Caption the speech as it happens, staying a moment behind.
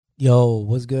Yo,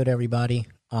 what's good, everybody?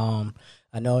 I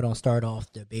know I don't start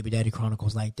off the Baby Daddy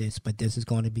Chronicles like this, but this is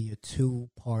going to be a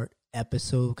two-part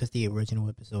episode because the original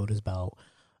episode is about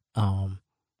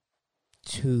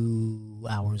 2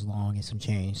 hours long and some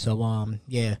change. So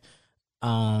yeah,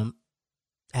 I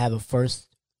have a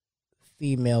first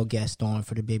female guest on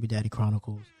for the Baby Daddy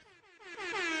Chronicles.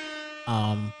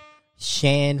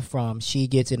 Shan from She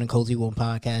Gets It and Cozy Womb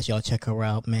podcast. Y'all check her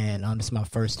out, man. This is my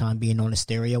first time being on the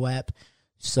Stereo app.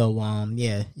 So,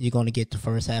 yeah, you're going to get the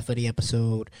first half of the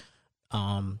episode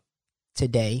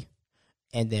today,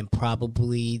 and then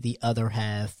probably the other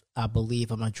half, I believe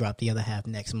I'm going to drop the other half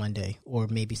next Monday, or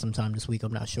maybe sometime this week.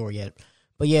 I'm not sure yet.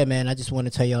 But, yeah, man, I just want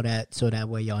to tell y'all that so that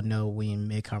way y'all know we in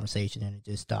mid-conversation and it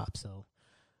just stops. So,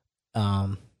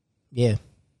 yeah,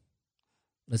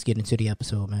 let's get into the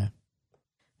episode, man.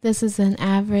 This is an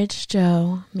Average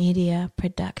Joe Media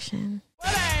production.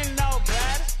 Well, I ain't no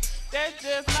blood. That's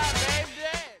just my baby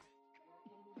dad.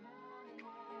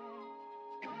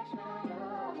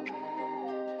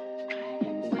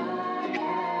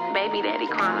 Baby Daddy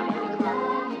Chronicles.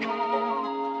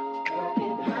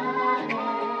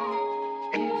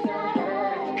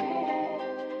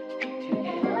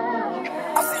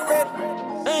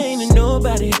 I ain't a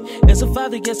nobody. As a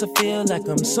father, guess I feel like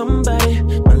I'm somebody.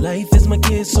 My life is my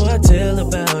kid, so I tell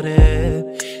about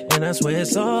it. And I swear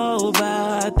it's all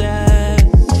about that.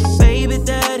 Baby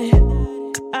daddy,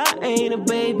 I ain't a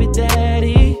baby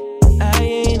daddy. I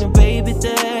ain't a baby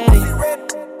daddy.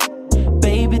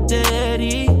 Baby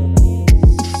daddy,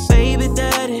 baby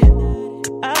daddy,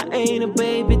 I ain't a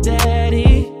baby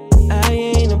daddy. I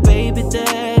ain't a baby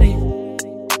daddy.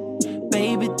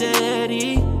 Baby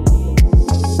daddy.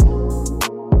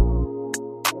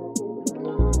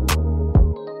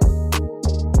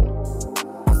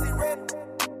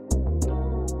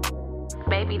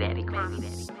 Baby Daddy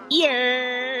Chronicles. Yeah.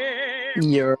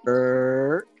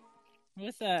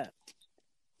 What's up?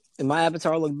 Did my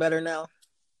avatar look better now?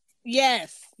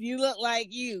 Yes, you look like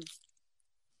you.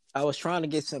 I was trying to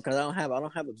get some because I don't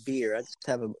have a beard. I just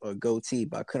have a goatee,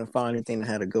 but I couldn't find anything that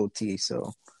had a goatee,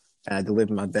 so I had to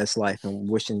live my best life and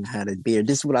wishing I had a beard.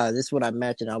 This is what I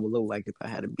imagined I would look like if I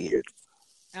had a beard.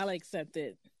 I'll accept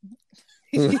it.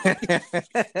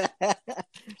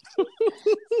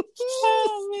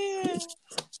 Oh man.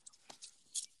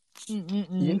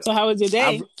 So how was your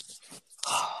day?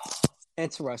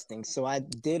 Interesting. So I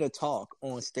did a talk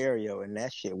on Stereo, and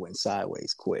that shit went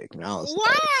sideways quick. And I was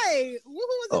Why? Who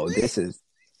was it with?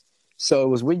 So it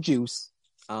was with Juice.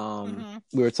 We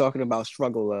were talking about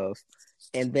struggle love,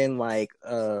 and then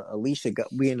Alicia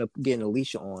we ended up getting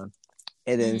Alicia on,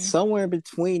 and then somewhere in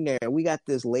between there we got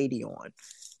this lady on,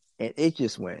 and it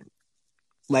just went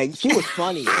she was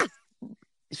funny,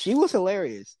 she was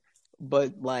hilarious,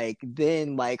 but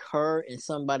then her and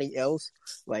somebody else,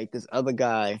 this other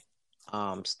guy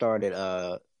started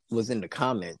was in the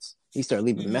comments. He started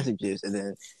leaving messages,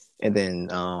 and then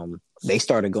they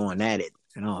started going at it,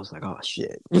 and I was like, oh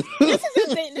shit. This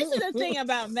is the thing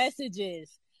about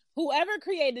messages. Whoever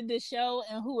created this show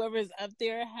and whoever's up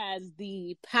there has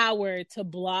the power to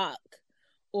block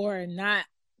or not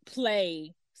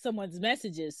play someone's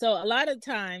messages. So a lot of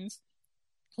times,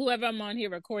 whoever I'm on here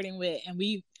recording with, and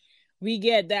we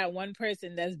get that one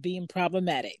person that's being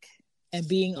problematic and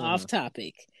being off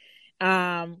topic.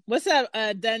 What's up,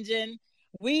 Dungeon?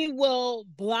 We will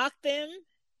block them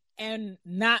and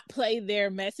not play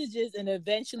their messages, and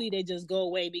eventually they just go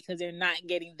away because they're not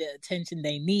getting the attention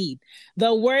they need.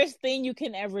 The worst thing you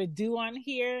can ever do on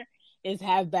here is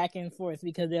have back and forth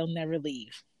because they'll never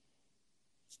leave.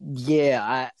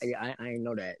 Yeah, I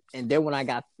know that. And then when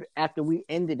after we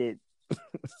ended it,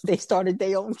 they started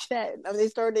their own chat. I mean, they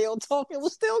started their own talk. It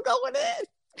was still going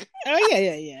in. Oh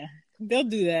yeah. They'll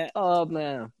do that. Oh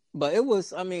man, but it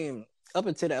was. I mean, up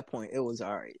until that point, it was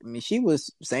all right. I mean, she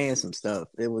was saying some stuff.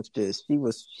 It was just she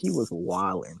was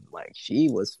wilding. She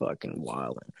was fucking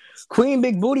wilding. Queen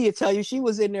Big Booty will tell you she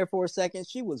was in there for a second.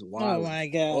 She was wilding. Oh my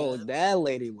god. Oh, that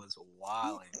lady was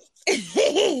wilding.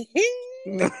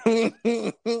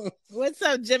 What's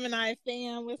up, Gemini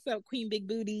fam? What's up, Queen Big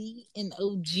Booty and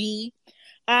OG?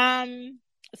 I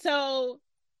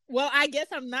guess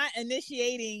I'm not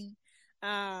initiating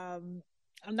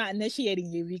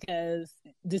you because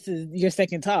this is your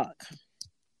second talk.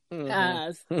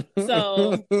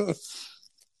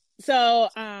 So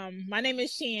my name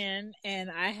is Shan, and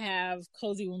I have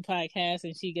Cozy Womb podcast,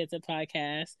 and She Gets a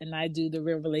podcast, and I do the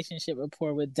Real Relationship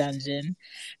Report with Dungeon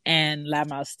and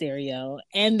Loudmouth Stereo.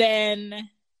 And then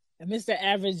Mr.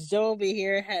 Average Joe over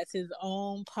here has his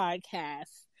own podcast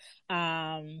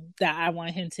that I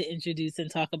want him to introduce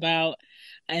and talk about,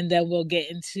 and then we'll get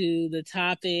into the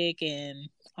topic and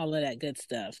all of that good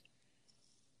stuff.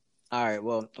 All right.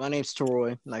 Well, my name's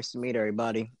Troy. Nice to meet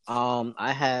everybody.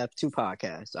 I have two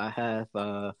podcasts. I have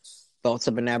Thoughts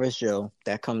of an Average Joe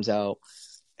that comes out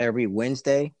every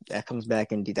Wednesday. That comes back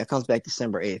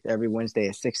December 8th, every Wednesday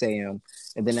at 6 a.m.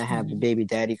 And then I have the Baby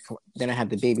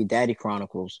Daddy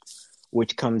Chronicles,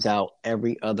 which comes out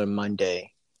every other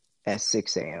Monday at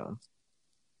 6 a.m.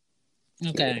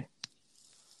 Okay.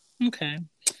 Yeah. Okay.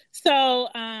 So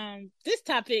this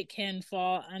topic can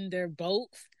fall under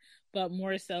both, but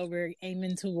more so we're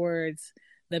aiming towards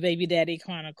the Baby Daddy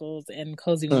Chronicles and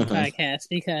Cozy One podcast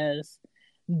because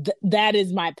that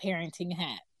is my parenting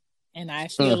hat. And I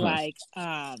feel like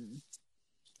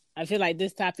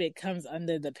this topic comes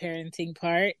under the parenting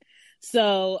part.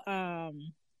 So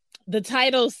the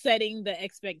title, Setting the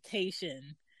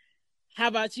Expectation. How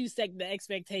about you set the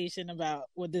expectation about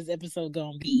what this episode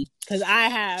gonna be? Because I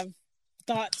have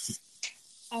thoughts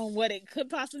on what it could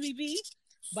possibly be,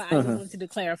 but I just wanted to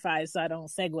clarify so I don't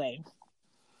segue.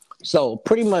 So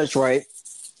pretty much, right?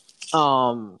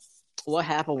 What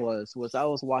happened was I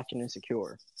was watching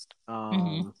Insecure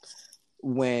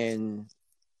when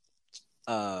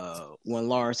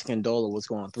Lawrence Condola was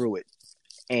going through it.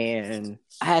 And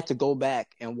I had to go back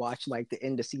and watch like the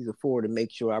end of season 4 to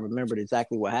make sure I remembered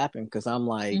exactly what happened. Because I'm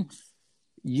like,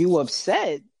 you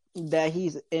upset that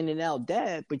he's in and out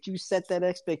dad, but you set that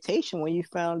expectation when you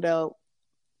found out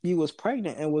you was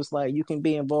pregnant and was like, you can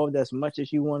be involved as much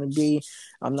as you want to be.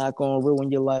 I'm not going to ruin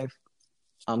your life.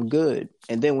 I'm good.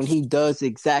 And then when he does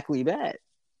exactly that,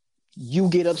 you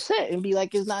get upset and be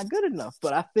like, it's not good enough.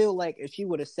 But I feel like if she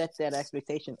would have set that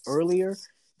expectation earlier,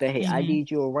 that, hey, I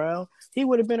need you around, he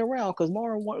would have been around because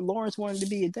Lawrence wanted to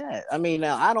be a dad. I mean,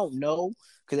 now, I don't know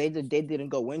because they didn't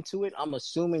go into it. I'm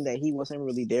assuming that he wasn't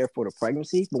really there for the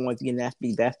pregnancy. But once again, that's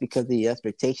because of the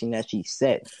expectation that she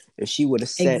set. If she would have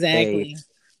set like,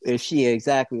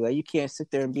 you can't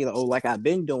sit there and be like, oh, like I've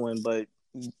been doing, but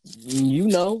you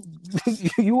know,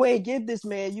 you ain't give this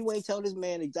man, you ain't tell this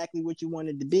man exactly what you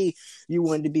wanted to be. You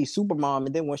wanted to be super mom,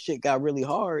 and then when shit got really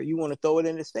hard, you want to throw it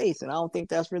in his face. And I don't think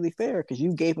that's really fair because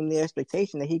you gave him the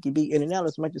expectation that he could be in and out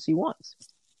as much as he wants.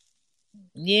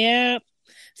 Yeah.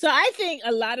 So I think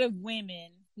a lot of women,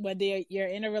 whether you're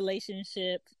in a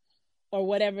relationship or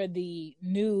whatever the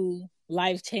new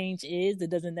life change is, it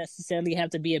doesn't necessarily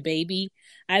have to be a baby.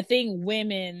 I think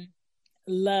women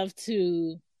love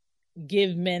to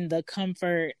give men the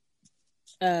comfort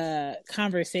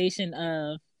conversation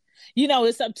of, you know,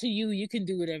 it's up to you. You can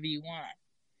do whatever you want.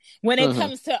 When it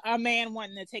comes to a man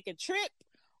wanting to take a trip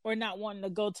or not wanting to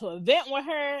go to an event with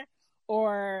her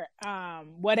or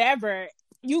whatever,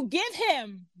 you give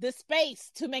him the space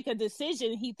to make a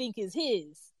decision he think is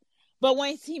his. But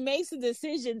once he makes a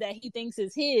decision that he thinks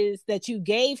is his, that you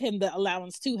gave him the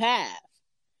allowance to have,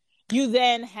 you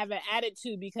then have an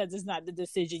attitude because it's not the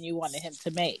decision you wanted him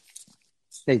to make.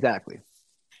 Exactly.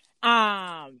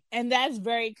 And that's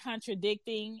very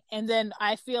contradicting. And then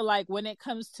I feel like when it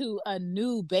comes to a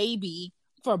new baby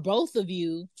for both of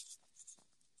you,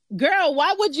 girl,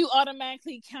 why would you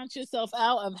automatically count yourself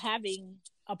out of having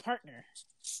a partner?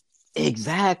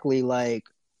 Exactly. Like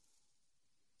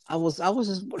I was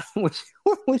just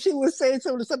when she was saying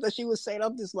some of the stuff that she was saying,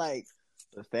 I'm just like,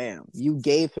 fam, you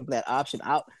gave him that option.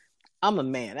 I'm a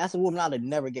man. That's a woman. I'd have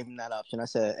never gave him that option. I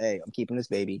said, hey, I'm keeping this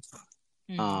baby.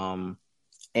 And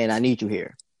I need you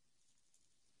here.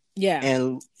 Yeah.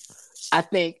 And I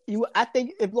think if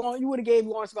you would have gave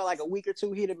Lawrence about like a week or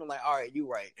two, he'd have been like, all right, you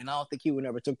right. And I don't think he would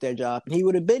never took that job. And he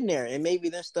would have been there. And maybe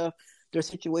their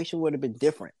situation would have been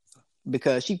different.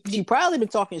 Because she probably been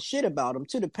talking shit about him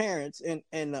to the parents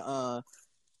and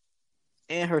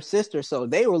her sister. So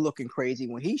they were looking crazy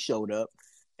when he showed up.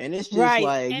 And it's just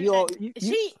like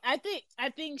I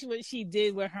think what she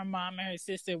did with her mom and her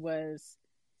sister was,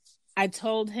 I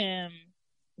told him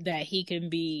that he can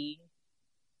be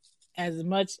as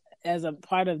much as a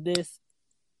part of this,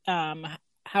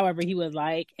 however he would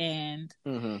like, and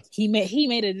he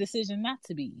made a decision not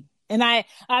to be. And I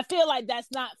feel like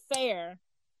that's not fair,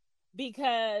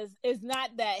 because it's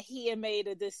not that he had made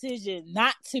a decision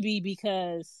not to be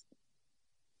because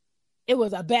it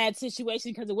was a bad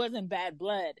situation, because it wasn't bad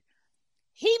blood.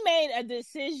 He made a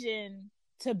decision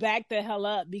to back the hell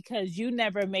up because you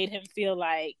never made him feel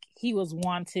like he was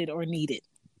wanted or needed.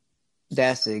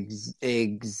 That's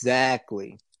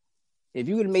exactly. If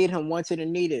you would have made him wanted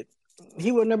and needed,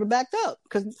 he would have never backed up.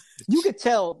 Because you could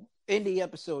tell in the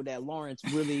episode that Lawrence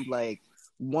really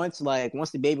once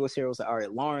the baby was here, it was like, all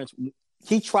right, Lawrence,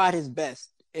 he tried his best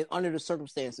under the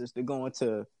circumstances to go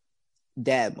into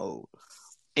dad mode.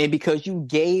 And because you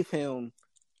gave him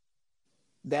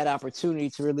that opportunity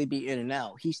to really be in and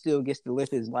out. He still gets to live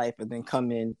his life and then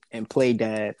come in and play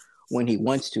dad when he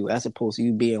wants to, as opposed to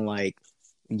you being like,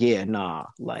 yeah, nah,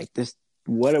 like this,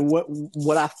 what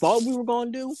I thought we were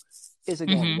gonna do isn't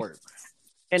gonna work.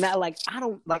 And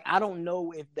I don't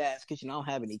know if that's because I don't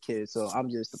have any kids, so I'm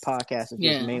just the podcast is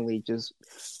just mainly just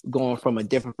going from a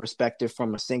different perspective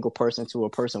from a single person to a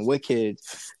person with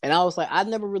kids. And I was like, I've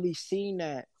never really seen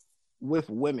that with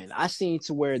women. I seen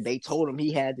to where they told him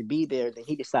he had to be there, then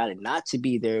he decided not to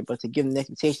be there, but to give him the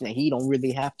expectation that he don't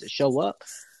really have to show up.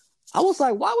 I was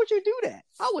like, why would you do that?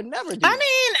 I would never do that.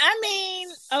 I mean,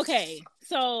 okay,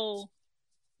 so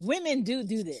women do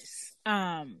this.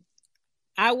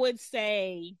 I would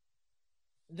say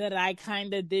that I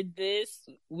kind of did this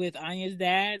with Anya's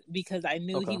dad because I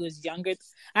knew he was younger.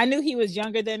 I knew he was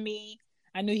younger than me.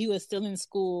 I knew he was still in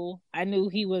school. I knew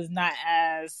he was not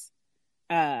as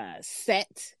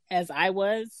set as I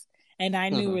was. And I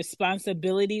knew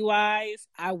responsibility-wise,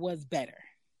 I was better.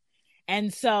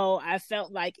 And so I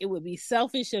felt like it would be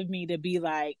selfish of me to be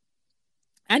like,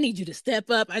 I need you to step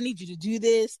up. I need you to do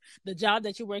this. The job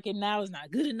that you're working now is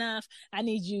not good enough. I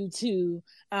need you to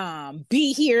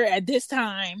be here at this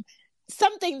time.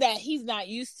 Something that he's not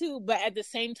used to, but at the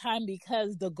same time,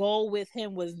 because the goal with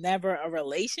him was never a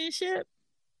relationship,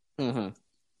 it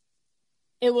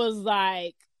was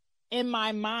like, in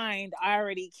my mind, I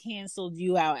already canceled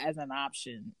you out as an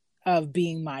option of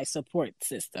being my support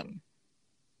system.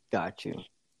 Got you.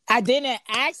 I didn't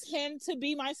ask him to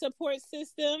be my support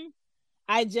system.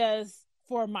 I just,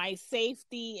 for my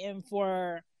safety and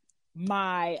for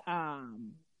my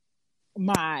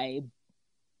my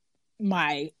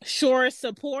sure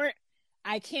support,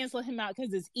 I cancel him out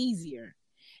because it's easier.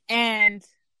 And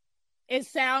it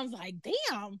sounds like,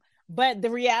 damn, but the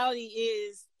reality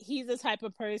is he's the type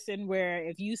of person where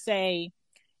if you say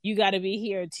you got to be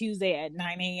here Tuesday at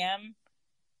 9 a.m.,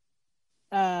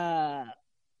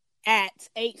 at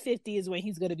 8:50 is when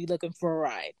he's going to be looking for a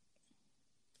ride.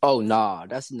 Oh nah,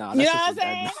 that's not. You know what I'm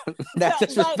saying? That's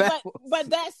disrespectful. But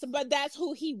that's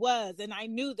who he was, and I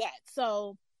knew that.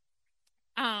 So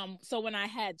when I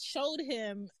had showed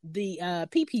him the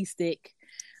PP stick,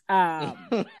 I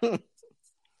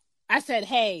said,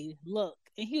 "Hey, look,"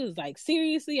 and he was like,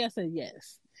 "Seriously?" I said,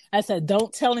 "Yes." I said,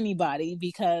 "Don't tell anybody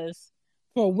because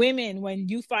for women, when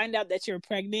you find out that you're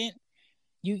pregnant,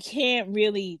 you can't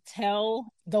really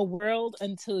tell the world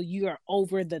until you are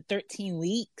over the 13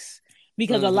 weeks."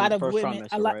 Because a lot of women,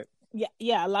 a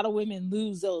lot of women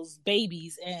lose those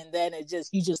babies, and then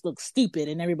you just look stupid,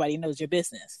 and everybody knows your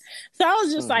business. So I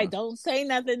was just like, don't say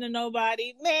nothing to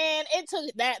nobody, man. It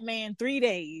took that man 3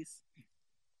 days.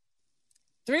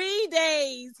 3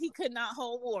 days he could not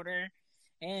hold water,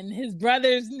 and his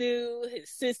brothers knew,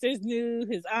 his sisters knew,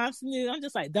 his aunts knew. I'm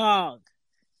just like, dog.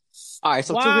 All right,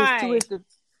 so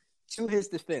to his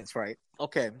defense, right?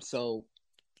 Okay, so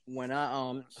when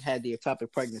I had the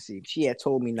ectopic pregnancy, she had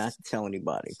told me not to tell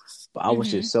anybody. But I was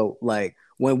just so like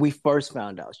when we first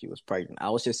found out she was pregnant, I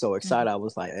was just so excited. I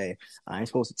was like, hey, I ain't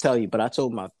supposed to tell you. But I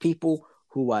told my people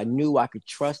who I knew I could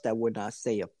trust that would not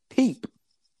say a peep.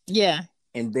 Yeah.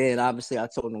 And then obviously I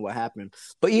told them what happened.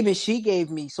 But even she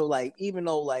gave me even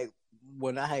though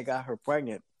when I had got her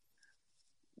pregnant,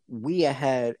 we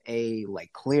had a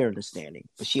clear understanding,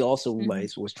 but she also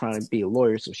was trying to be a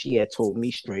lawyer, so she had told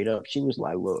me straight up. She was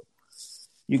like, "Look,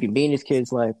 you can be in this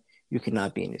kid's life, you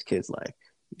cannot be in this kid's life.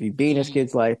 If you be in this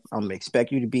kid's life, I'm gonna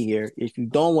expect you to be here. If you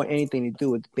don't want anything to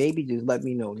do with the baby, just let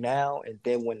me know now, and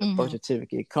then when the birth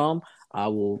certificate come, I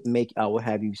will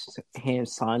have you hand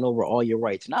sign over all your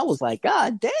rights." And I was like,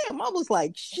 God damn! I was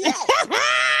like, shit.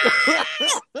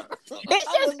 It's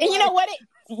just, you know what?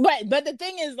 But the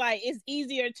thing is, it's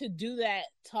easier to do that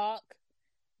talk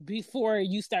before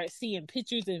you start seeing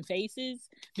pictures and faces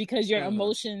because your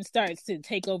emotion starts to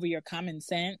take over your common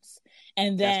sense,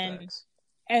 and then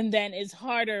it's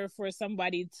harder for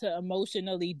somebody to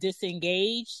emotionally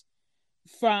disengage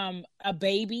from a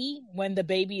baby when the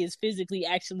baby is physically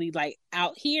actually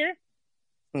out here.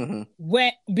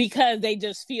 Because they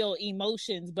just feel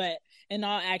emotions, but in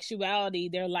all actuality,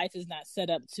 their life is not set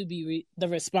up to be the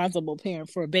responsible parent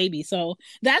for a baby. So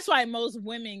that's why most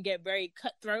women get very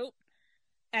cutthroat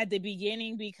at the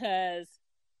beginning, because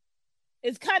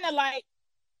it's kind of like,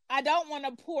 I don't want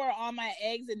to pour all my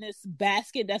eggs in this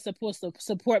basket that's supposed to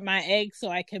support my eggs so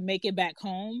I can make it back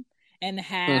home and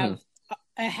have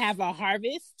a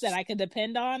harvest that I can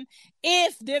depend on.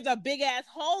 If there's a big ass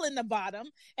hole in the bottom,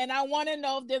 and I want to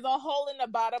know if there's a hole in the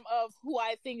bottom of who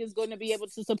I think is going to be able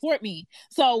to support me.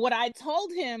 So what I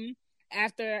told him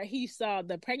after he saw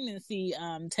the pregnancy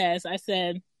test, I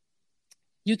said,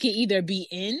 you can either be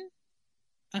in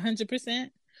 100%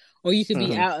 or you could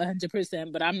be out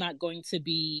 100%, but I'm not going to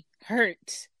be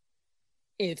hurt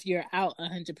if you're out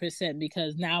 100%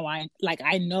 because now I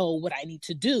know what I need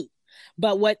to do.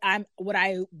 But what I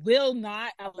will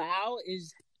not allow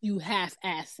is you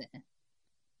half-assing.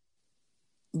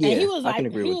 Yeah, and he was I can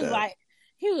agree with that.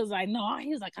 He was like, no, he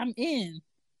was like, I'm in.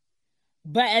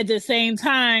 But at the same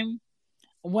time,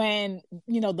 when,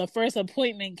 the first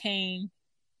appointment came,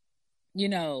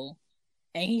 and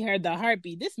he heard the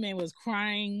heartbeat, this man was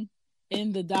crying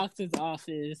in the doctor's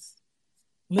office,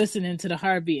 listening to the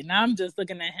heartbeat. And I'm just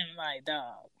looking at him like,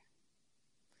 dog.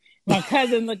 My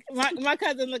cousin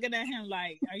looking at him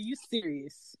like, are you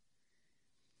serious?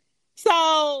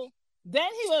 So then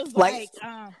he was like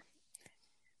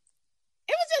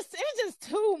it was just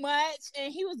too much,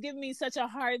 and he was giving me such a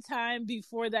hard time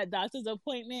before that doctor's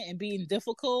appointment and being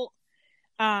difficult.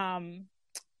 I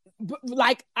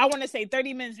want to say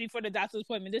 30 minutes before the doctor's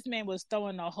appointment, this man was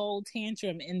throwing a whole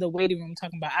tantrum in the waiting room,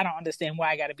 talking about, I don't understand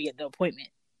why I got to be at the appointment.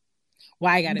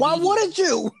 Why wouldn't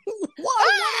you?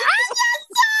 Why?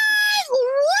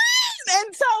 What?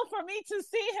 And so for me to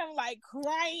see him like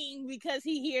crying because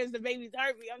he hears the baby's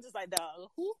heartbeat, I'm just like, dog,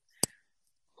 who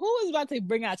is about to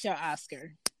bring out your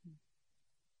Oscar?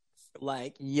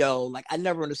 Like, yo, I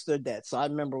never understood that. So I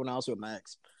remember when I was with my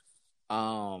ex,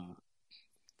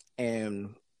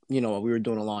 and we were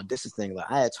doing a long distance thing. Like,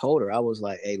 I had told her, I was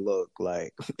like, hey, look,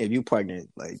 like, if you pregnant,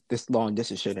 like, this long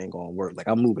distance shit ain't gonna work. Like,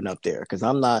 I'm moving up there because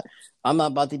I'm not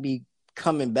about to be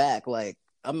coming back. Like,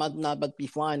 I'm not about to be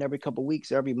flying every couple of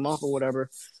weeks, every month or whatever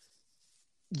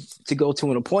to go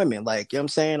to an appointment. Like, you know what I'm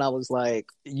saying? I was like,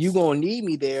 you gonna need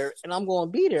me there and I'm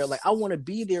gonna be there. Like, I want to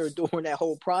be there during that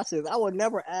whole process. I would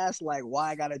never ask like why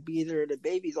I gotta be there in the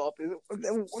baby's office.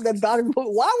 The doctor,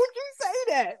 why would you say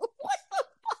that? What the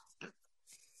fuck?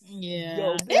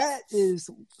 Yeah. Yo,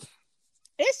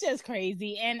 it's just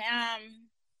crazy. And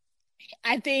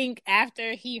I think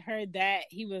after he heard that,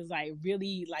 he was like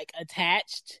really like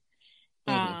attached.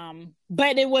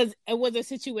 But it was a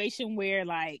situation where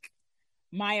like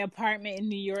my apartment in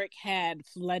New York had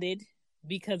flooded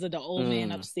because of the old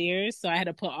man upstairs. So I had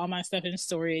to put all my stuff in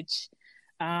storage.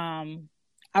 I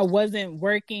wasn't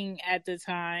working at the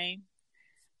time.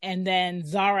 And then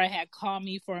Zara had called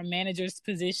me for a manager's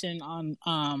position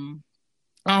on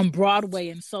Broadway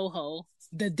in Soho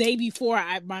the day before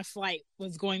my flight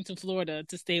was going to Florida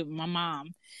to stay with my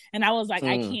mom. And I was like,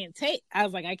 I can't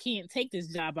take this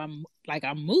job. I'm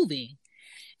moving.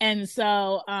 And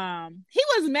so he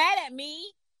was mad at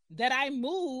me that I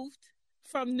moved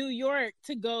from New York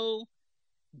to go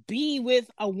be with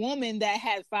a woman that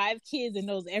had 5 kids and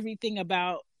knows everything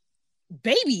about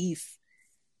babies.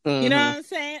 You know what I'm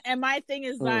saying? And my thing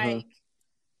is like,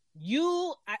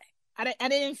 I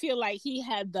didn't feel like he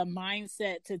had the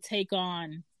mindset to take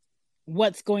on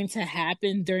what's going to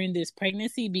happen during this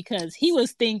pregnancy, because he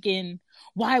was thinking,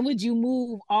 why would you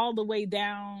move all the way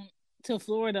down to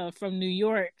Florida from New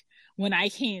York when I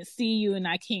can't see you and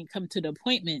I can't come to the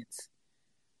appointments?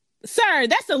 Sir,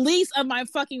 that's the least of my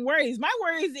fucking worries. My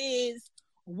worries is,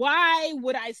 why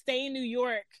would I stay in New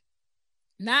York,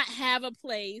 not have a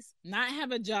place, not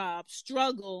have a job,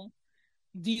 struggle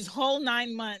these whole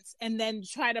 9 months, and then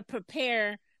try to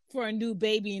prepare for a new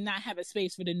baby and not have a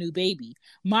space for the new baby?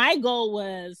 My goal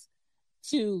was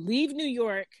to leave New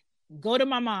York, go to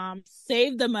my mom,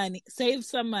 save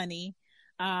some money,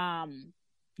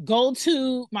 go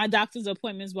to my doctor's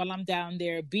appointments while I'm down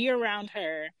there, be around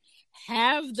her,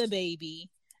 have the baby,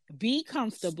 be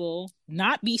comfortable,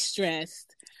 not be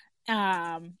stressed.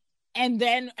 And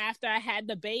then after I had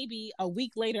the baby, a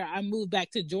week later, I moved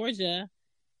back to Georgia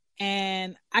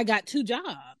and I got 2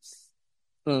 jobs.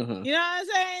 You know what I'm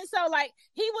saying? So like,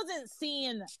 he wasn't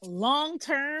seeing long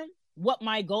term what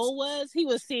my goal was. He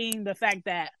was seeing the fact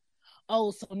that,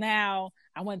 oh, so now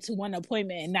I went to one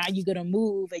appointment and now you're going to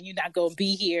move and you're not going to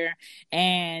be here.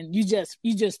 And you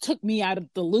just took me out of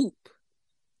the loop.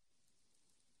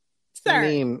 Sir. I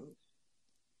mean,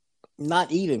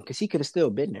 not even, because he could have still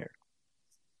been there.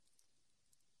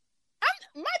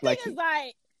 My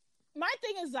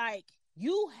thing is like,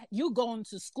 you going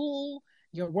to school,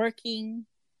 you're working,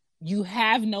 you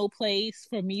have no place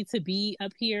for me to be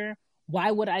up here.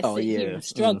 Why would I sit here and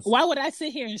struggle? Why would I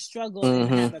sit here and struggle and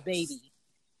have a baby?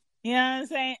 You know what I'm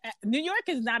saying? New York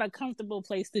is not a comfortable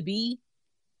place to be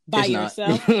by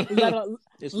yourself,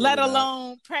 let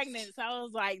alone pregnant. So I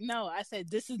was like, no, I said,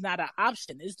 this is not an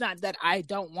option. It's not that I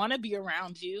don't want to be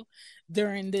around you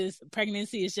during this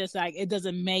pregnancy. It's just like, it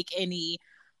doesn't make any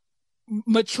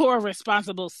mature,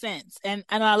 responsible sense. And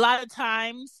a lot of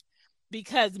times,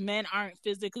 because men aren't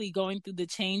physically going through the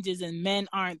changes and men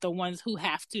aren't the ones who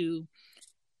have to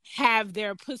have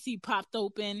their pussy popped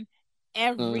open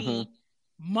every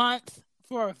month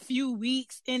for a few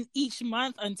weeks in each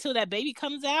month until that baby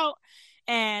comes out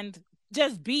and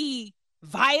just be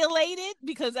violated,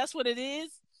 because that's what it is.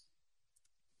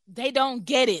 They don't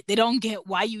get it. They don't get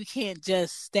why you can't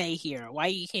just stay here, why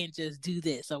you can't just do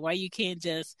this, or why you can't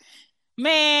just,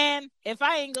 man, if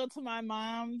I ain't go to my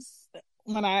mom's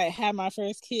when I had my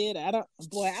first kid, I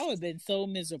would have been so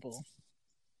miserable.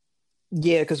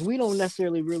 Yeah, because we don't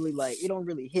necessarily really it don't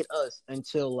really hit us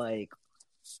until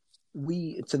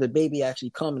the baby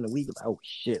actually coming, and we like, oh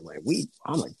shit,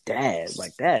 I'm a dad,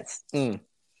 that's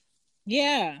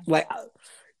yeah.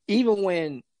 Even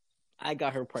when I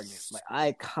got her pregnant,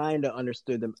 I kind of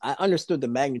understood them. I understood the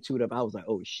magnitude of. I was like,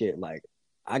 oh shit,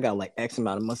 I got X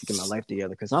amount of months to get my life together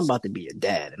because I'm about to be a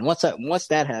dad, and once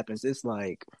that happens, it's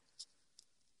my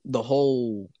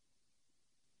whole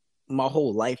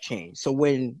life changed. So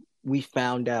when we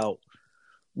found out,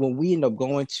 when we ended up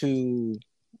going to,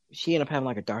 she ended up having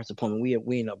a doctor's appointment.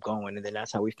 We ended up going, and then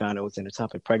that's how we found out it was an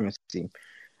ectopic pregnancy.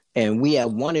 And we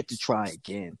had wanted to try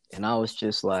again, and I was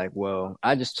just like, well,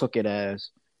 I just took it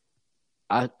as,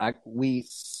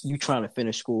 you trying to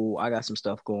finish school. I got some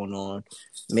stuff going on.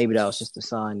 Maybe that was just a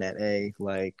sign that, hey,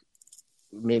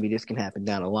 maybe this can happen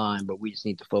down the line, but we just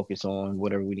need to focus on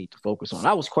whatever we need to focus on.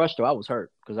 I was crushed though. I was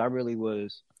hurt because I really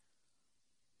was.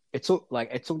 It took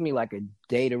me a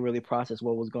day to really process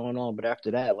what was going on. But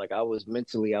after that, I was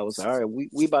like, all right,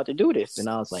 we about to do this. And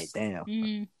I was like,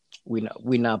 damn, we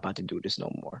not about to do this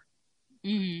no more.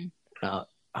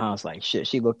 I was like, shit.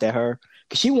 She looked at her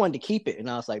because she wanted to keep it, and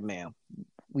I was like, ma'am,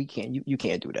 we can't. You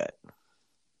can't do that.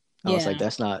 I was like,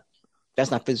 that's not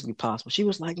physically possible. She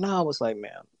was like, no. I was like,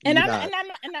 ma'am. And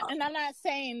I'm not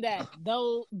saying that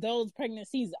those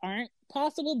pregnancies aren't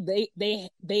possible. They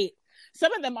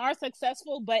some of them are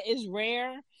successful, but it's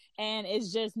rare, and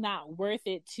it's just not worth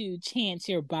it to chance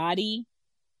your body.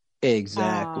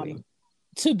 Exactly.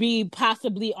 To be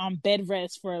possibly on bed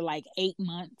rest for 8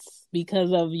 months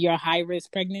because of your high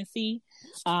risk pregnancy.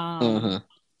 Because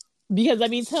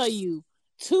let me tell you,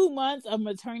 2 months of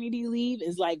maternity leave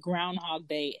is like Groundhog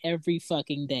Day every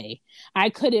fucking day.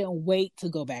 I couldn't wait to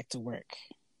go back to work.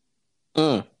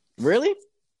 Really?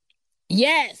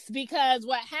 Yes, because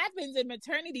what happens in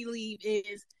maternity leave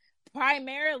is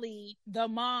primarily the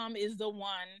mom is the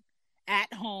one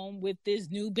at home with this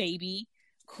new baby,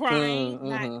 crying,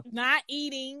 not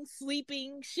eating,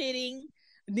 sleeping, shitting,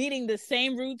 needing the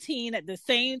same routine at the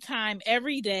same time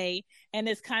every day. And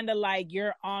it's kind of like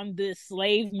you're on this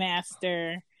slave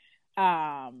master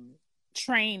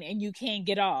train, and you can't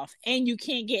get off, and you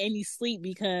can't get any sleep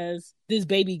because this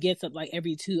baby gets up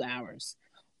every 2 hours.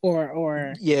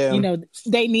 Or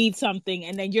they need something,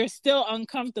 and then you're still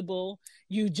uncomfortable.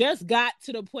 You just got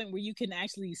to the point where you can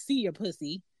actually see your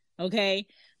pussy. Okay,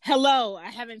 hello, I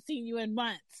haven't seen you in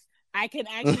months. I can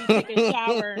actually take a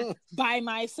shower by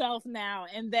myself now.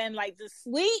 And then the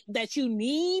sleep that you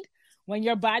need when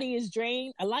your body is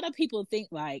drained. A lot of people think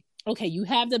okay, you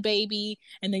have the baby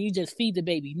and then you just feed the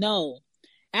baby. No,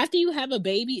 after you have a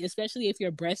baby, especially if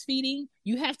you're breastfeeding,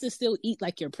 you have to still eat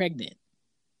like you're pregnant.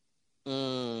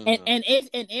 And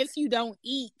if you don't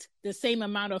eat the same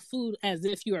amount of food as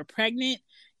if you are pregnant,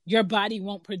 your body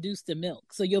won't produce the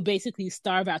milk. So you'll basically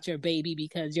starve out your baby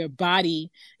because your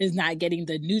body is not getting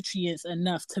the nutrients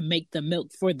enough to make the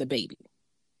milk for the baby.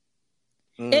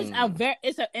 And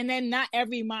then not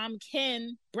every mom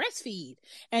can breastfeed.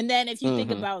 And then if you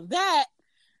think about that,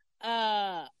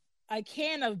 a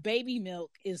can of baby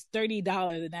milk is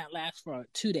 $30 and that lasts for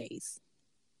 2 days.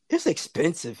 It's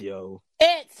expensive, yo.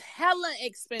 It's hella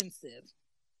expensive.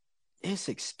 It's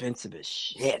expensive as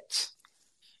shit.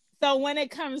 So when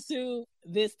it comes to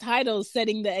this title,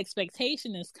 setting the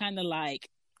expectation, is kind of like,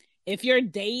 if you're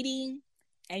dating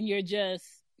and you're just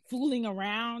fooling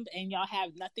around and y'all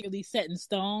have nothing really set in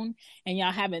stone and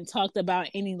y'all haven't talked about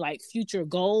any future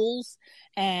goals,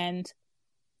 and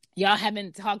y'all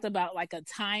haven't talked about a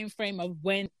time frame of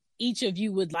when each of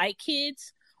you would like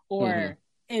kids, or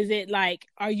is it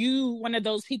are you one of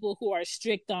those people who are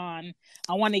strict on,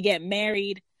 I want to get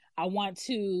married, I want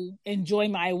to enjoy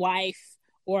my wife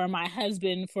or my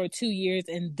husband for 2 years,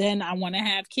 and then I want to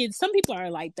have kids? Some people are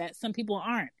like that. Some people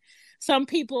aren't. Some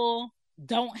people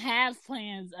don't have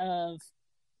plans of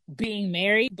being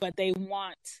married, but they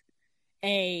want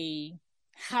a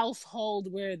household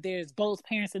where there's both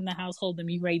parents in the household and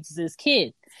you raise this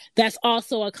kid. That's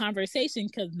also a conversation,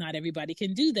 because not everybody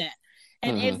can do that.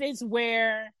 And if it's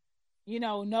where,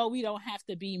 no, we don't have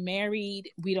to be married,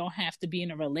 we don't have to be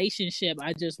in a relationship,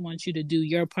 I just want you to do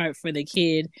your part for the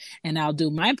kid and I'll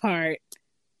do my part.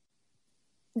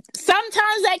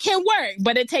 Sometimes that can work,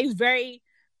 but it takes very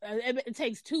it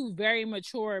takes two very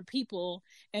mature people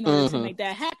in order to make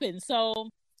that happen. So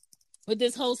with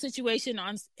this whole situation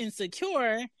on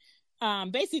Insecure,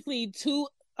 basically two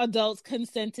adults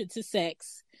consented to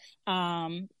sex.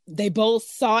 They both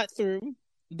saw it through.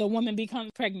 The woman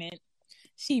becomes pregnant.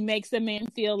 She makes the man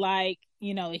feel like,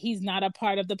 he's not a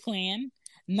part of the plan.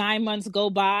 9 months go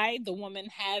by. The woman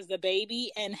has the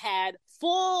baby and had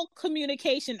full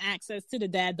communication access to the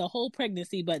dad the whole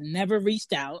pregnancy, but never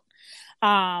reached out.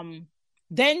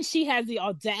 Then she has the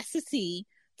audacity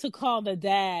to call the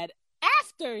dad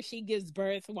after she gives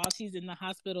birth while she's in the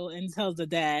hospital and tells the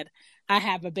dad, I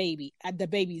have a baby. The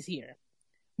baby's here,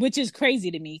 which is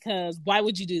crazy to me because why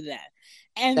would you do that?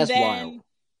 And that's wild.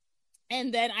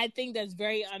 And then I think that's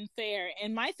very unfair.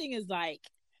 And my thing is like,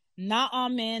 not all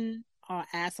men are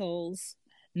assholes.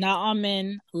 Not all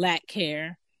men lack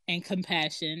care and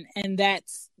compassion. And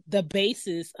that's the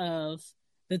basis of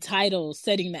the title,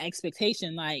 setting the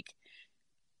expectation. Like,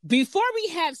 before we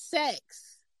have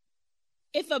sex,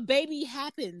 if a baby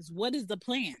happens, what is the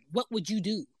plan? What would you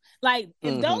do? Like,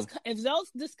 if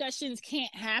those discussions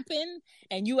can't happen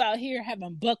and you out here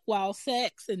having buck wild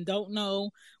sex and don't know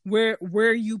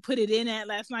where you put it in at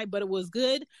last night, but it was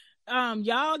good,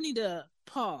 y'all need to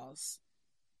pause.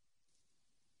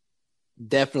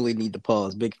 Definitely need to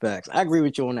pause. Big facts. I agree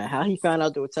with you on that. How he found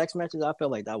out there were text messages, I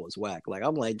felt like that was whack. Like,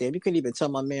 I'm like, damn, you couldn't even tell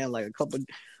my man like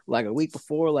a week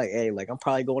before, like, hey, like I'm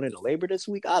probably going into labor this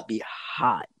week. I'd be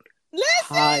hot.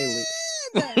 Listen! Highly.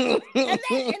 and then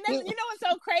you know what's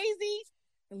so crazy?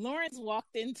 Lawrence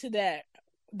walked into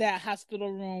that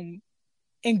hospital room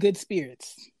in good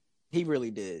spirits. He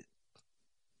really did.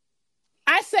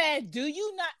 I said, do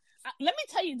you not? Let me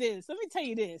tell you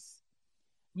this.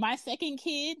 My second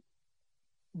kid,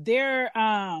 was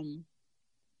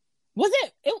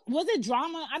it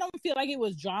drama? I don't feel like it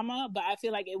was drama, but I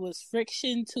feel like it was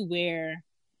friction to where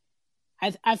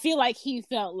I feel like he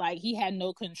felt like he had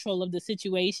no control of the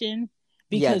situation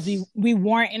because we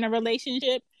weren't in a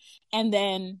relationship. And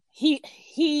then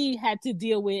he had to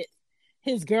deal with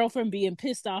his girlfriend being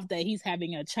pissed off that he's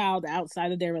having a child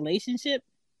outside of their relationship.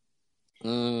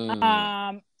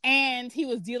 And he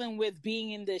was dealing with being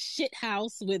in the shit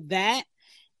house with that.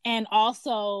 And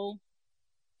also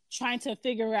trying to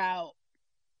figure out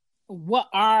what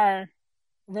our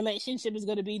relationship is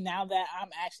going to be now that I'm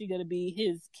actually going to be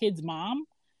his kid's mom.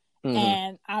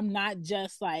 And I'm not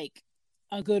just like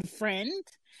a good friend,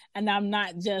 and I'm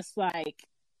not just like,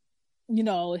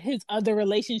 his other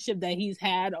relationship that he's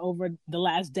had over the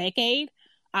last decade.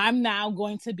 I'm now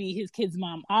going to be his kid's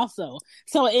mom also.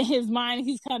 So in his mind,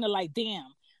 he's kind of like, damn,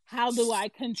 how do I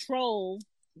control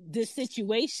this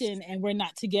situation? And we're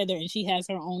not together, and she has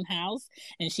her own house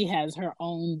and she has her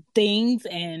own things,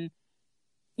 and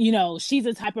she's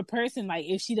the type of person, like,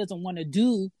 if she doesn't want to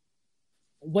do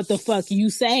what the fuck you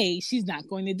say, she's not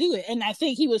going to do it. And I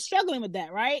think he was struggling with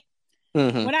that, right?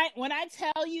 When I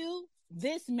tell you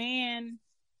this man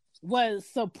was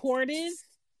supportive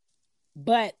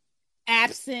but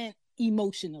absent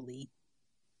emotionally.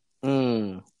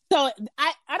 So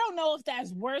I don't know if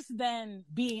that's worse than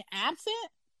being absent,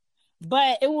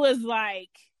 but it was like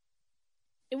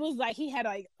he had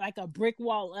like a brick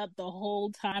wall up the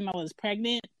whole time I was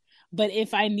pregnant. But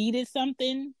if I needed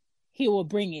something, he will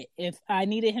bring it. If I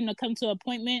needed him to come to an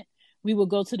appointment, we would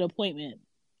go to the appointment.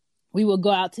 We would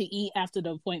go out to eat after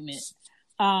the appointment.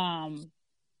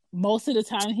 Most of the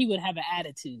time, he would have an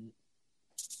attitude,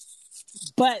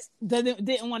 but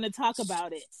didn't want to talk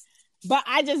about it. But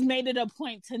I just made it a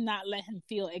point to not let him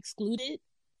feel excluded.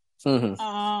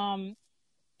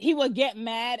 He would get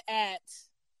mad at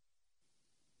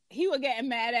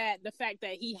the fact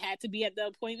that he had to be at the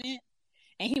appointment.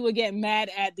 And he would get mad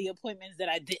at the appointments that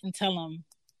I didn't tell him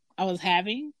I was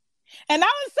having. And I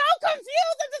was so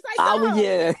confused. I'm just like, I'm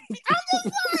just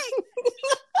like,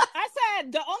 I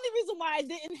said, the only reason why I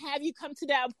didn't have you come to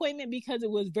that appointment because it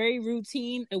was very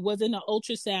routine. It wasn't an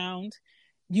ultrasound.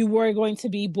 You were going to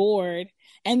be bored.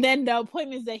 And then the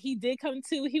appointments that he did come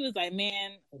to, he was like,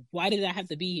 man, why did I have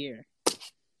to be here?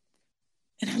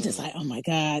 And I'm just like, oh my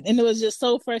God. And it was just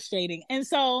so frustrating. And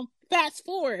so fast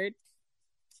forward,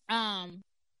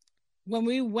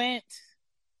 when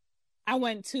I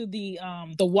went to the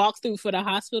walkthrough for the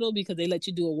hospital because they let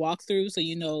you do a walkthrough so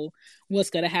you know what's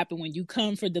going to happen when you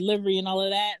come for delivery and all of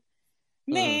that.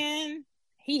 Man,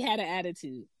 he had an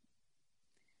attitude.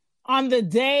 On the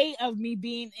day of me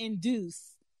being induced,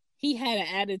 he had an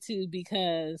attitude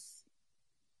because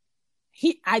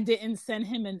I didn't send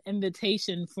him an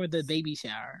invitation for the baby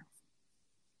shower.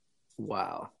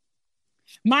 Wow.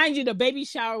 Mind you, the baby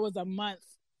shower was a month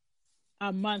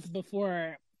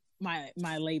before my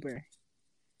labor.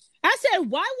 I said,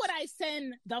 why would I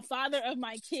send the father of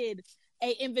my kid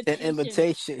an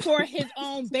invitation for his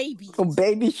own baby? A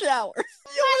baby shower.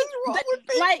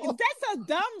 Like, that's a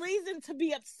dumb reason to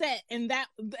be upset. And that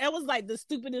was like the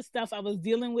stupidest stuff I was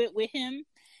dealing with him.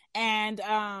 And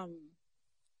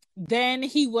then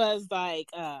he was like,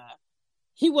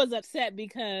 he was upset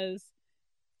because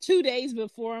 2 days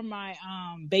before my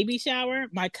baby shower,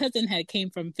 my cousin had came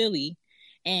from Philly,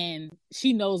 and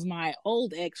she knows my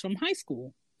old ex from high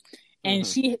school. And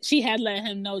she had let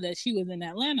him know that she was in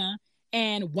Atlanta.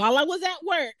 And while I was at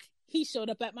work, he showed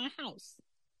up at my house.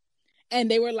 And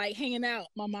they were like hanging out.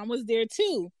 My mom was there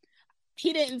too.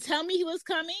 He didn't tell me he was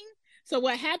coming. So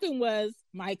what happened was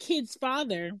my kid's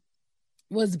father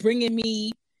was bringing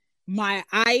me my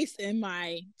ice and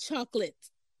my chocolate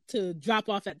to drop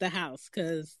off at the house,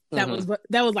 because that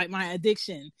was like my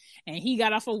addiction. And he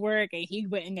got off of work and he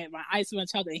went and got my ice and my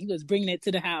chocolate, and he was bringing it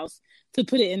to the house to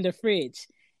put it in the fridge.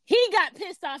 He got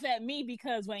pissed off at me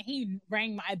because when he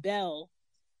rang my bell,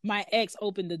 my ex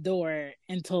opened the door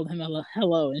and told him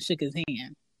hello and shook his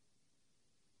hand.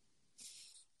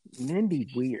 Men be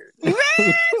weird. Man, so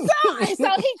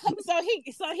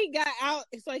he got out.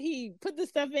 So he put the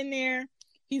stuff in there.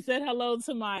 He said hello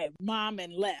to my mom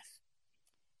and left.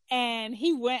 And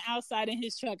he went outside in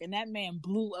his truck, and that man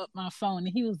blew up my phone.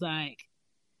 And he was like,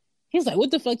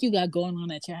 what the fuck you got going on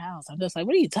at your house? I'm just like,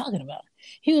 what are you talking about?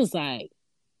 He was like,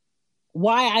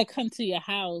 why I come to your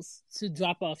house to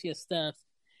drop off your stuff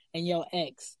and your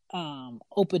ex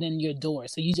opening your door.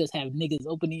 So you just have niggas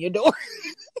opening your door.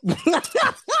 Yeah, I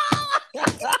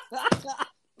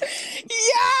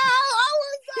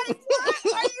was like,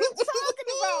 what are you talking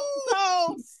about?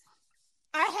 So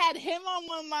I had him on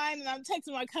my mind, and I'm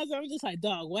texting my cousin. I'm just like,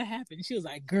 dog, what happened? She was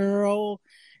like, girl.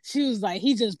 She was like,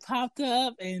 he just popped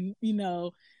up and,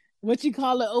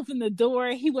 opened the door.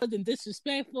 He wasn't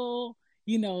disrespectful.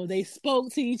 They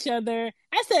spoke to each other.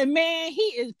 I said, man, he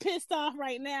is pissed off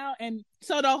right now. And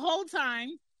so the whole time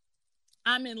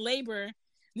I'm in labor,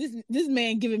 this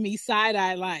man giving me side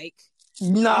eye like,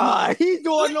 nah, he's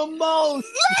doing the most.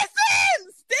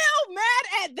 Listen, still mad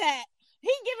at that.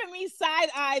 He giving me side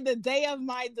eye the day of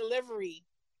my delivery.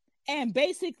 And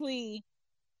basically,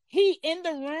 he in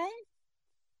the room,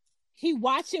 he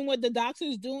watching what the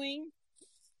doctor's doing.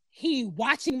 He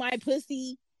watching my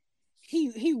pussy.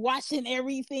 He watching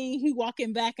everything. He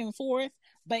walking back and forth,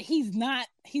 but he's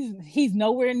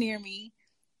nowhere near me.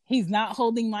 He's not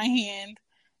holding my hand.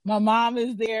 My mom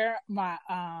is there. My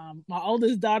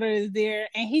oldest daughter is there,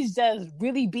 and he's just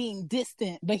really being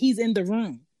distant, but he's in the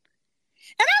room.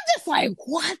 And I'm just like,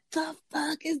 what the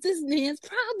fuck is this man's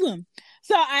problem?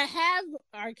 So I have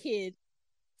our kid,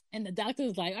 and the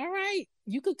doctor's like, all right,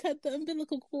 you could cut the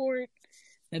umbilical cord.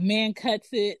 The man cuts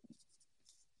it.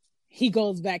 He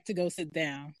goes back to go sit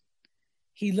down.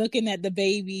 He looking at the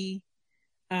baby.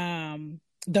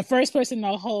 The first person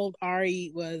to hold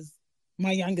Ari was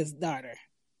my youngest daughter.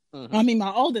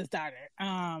 My oldest daughter.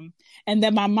 And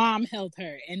then my mom held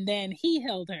her. And then he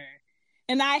held her.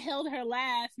 And I held her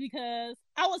last because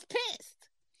I was pissed.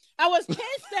 I was pissed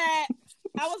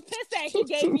that he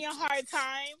gave me a hard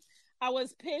time. I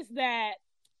was pissed that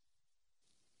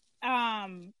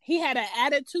he had an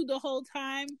attitude the whole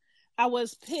time. I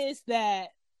was pissed that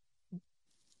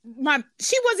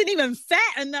she wasn't even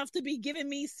fat enough to be giving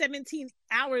me 17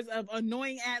 hours of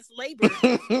annoying ass labor.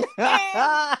 And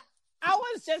I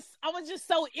was just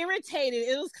so irritated.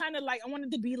 It was kind of like I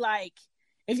wanted to be like,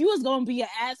 if you was gonna be an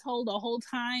asshole the whole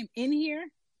time in here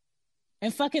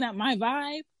and fucking up my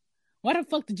vibe, why the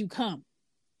fuck did you come?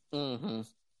 Mm-hmm.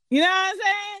 You know what I'm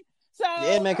saying? So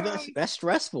yeah, man, that's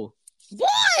stressful. Boy,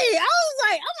 I was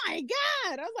like, oh my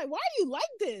God. I was like, why do you like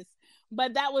this?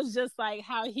 But that was just like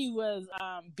how he was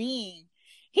being.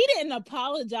 He didn't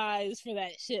apologize for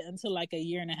that shit until like a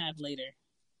year and a half later.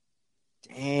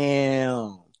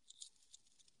 Damn.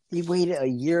 He waited a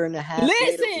year and a half.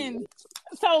 Listen, later.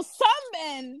 So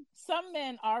some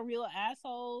men are real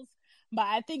assholes, but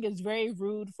I think it's very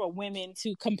rude for women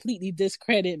to completely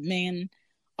discredit men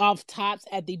off tops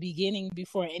at the beginning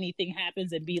before anything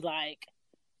happens and be like,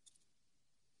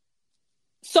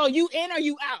 so you in or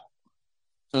you out?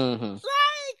 Mm-hmm.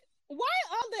 Like, why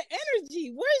all the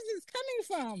energy? Where is this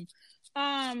coming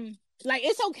from? Like,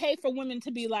 it's okay for women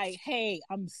to be like, hey,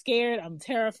 I'm scared, I'm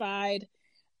terrified,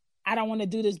 I don't want to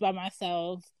do this by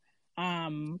myself.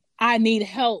 I need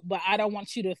help, but I don't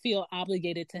want you to feel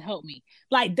obligated to help me.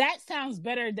 Like, that sounds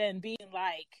better than being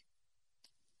like,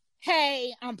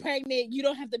 hey, I'm pregnant, you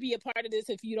don't have to be a part of this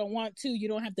if you don't want to, you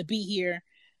don't have to be here.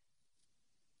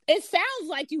 It sounds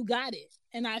like you got it.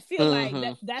 And I feel like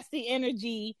that's the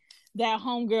energy that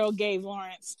homegirl gave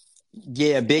Lawrence.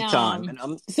 Yeah, big time.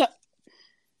 And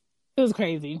It was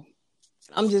crazy.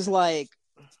 I'm just like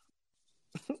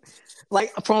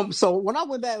so when I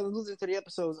went back and listened to the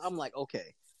episodes, I'm like,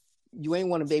 okay, you ain't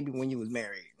want a baby when you was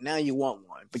married. Now you want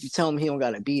one, but you tell him he don't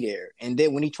gotta be there. And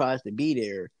then when he tries to be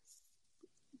there,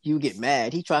 you get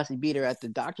mad. He tries to be there at the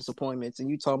doctor's appointments, and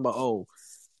you talking about, oh,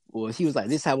 well, he was like,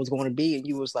 this is how it's going to be. And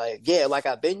you was like, yeah, like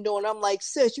I've been doing. I'm like,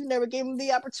 sis, you never gave him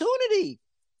the opportunity.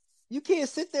 You can't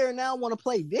sit there and now want to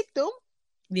play victim.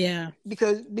 Yeah.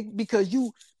 Because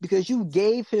you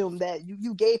gave him that,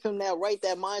 you gave him that right,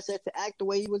 that mindset to act the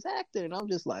way he was acting. And I'm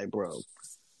just like, bro,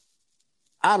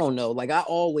 I don't know. Like, I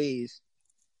always,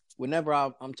 whenever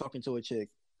I'm talking to a chick,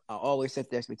 I always set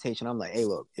the expectation. I'm like, hey,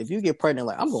 look, if you get pregnant,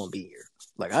 like, I'm going to be here.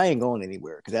 Like, I ain't going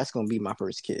anywhere because that's going to be my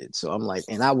first kid. So I'm like,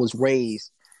 and I was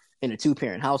raised in a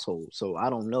 2-parent household. So I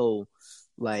don't know,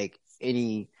 like,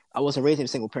 I wasn't raised in a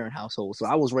single parent household. So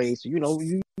I was raised, you know,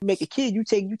 you make a kid, you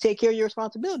take care of your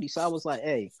responsibility. So I was like,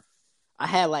 hey, I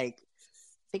had like,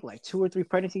 I think like 2 or 3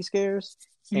 pregnancy scares.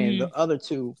 And the other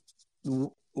 2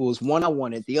 was one I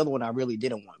wanted. The other one I really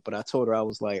didn't want. But I told her, I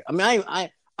was like, I mean,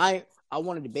 I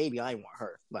wanted the baby. I didn't want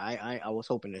her. But I was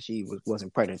hoping that she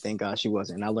wasn't pregnant. Thank God she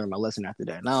wasn't. And I learned my lesson after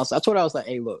that. Now, so I told her, I was like,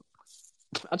 hey, look,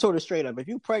 I told her straight up, if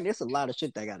you pregnant, there's a lot of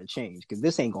shit that got to change because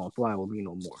this ain't going to fly with me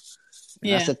no more.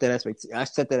 And I set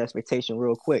that expectation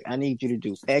real quick. I need you to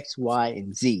do X, Y,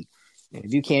 and Z. And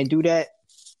if you can't do that,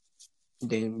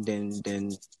 then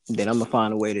I'm gonna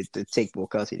find a way to take more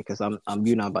custody because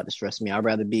you're not about to stress me. I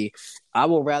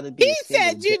will rather be. He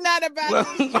said you're not about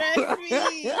to stress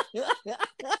me.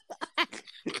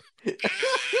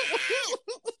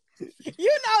 You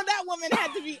know that woman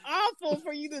had to be awful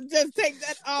for you to just take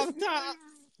that off top.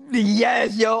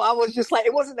 Yes, yo. I was just like,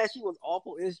 it wasn't that she was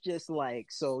awful. It's just like,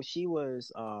 so she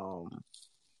was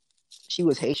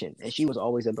Haitian and she was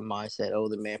always of the mindset, oh,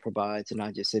 the man provides and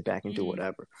I just sit back and do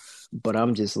whatever. But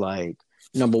I'm just like,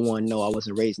 number one, no, I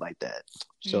wasn't raised like that.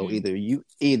 So either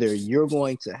you're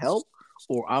going to help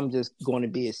or I'm just going to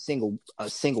be a single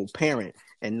parent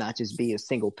and not just be a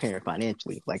single parent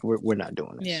financially. Like we're not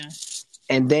doing this. Yeah.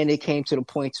 And then it came to the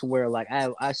point to where like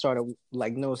I started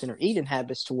like noticing her eating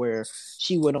habits to where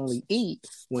she would only eat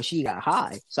when she got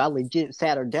high. So I legit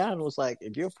sat her down and was like,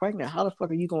 if you're pregnant, how the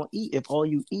fuck are you going to eat if all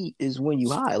you eat is when you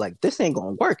high? Like this ain't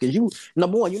going to work. Cause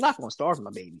number one, you're not going to starve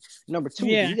my baby. Number two,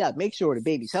 you got to make sure the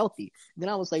baby's healthy. Then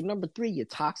I was like, number 3, you're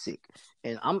toxic.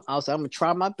 And I was like, I'm going to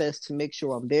try my best to make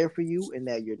sure I'm there for you and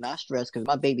that you're not stressed because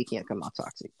my baby can't come out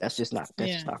toxic. That's just not going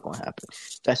to happen.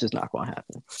 That's just not going to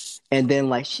happen. And then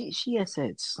like she had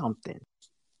said something.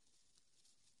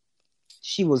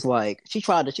 She was like, she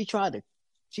tried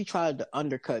to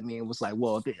undercut me and was like,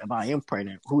 well, if I am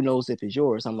pregnant, who knows if it's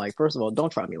yours? I'm like, first of all,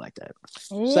 don't try me like that.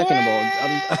 What? Second of all,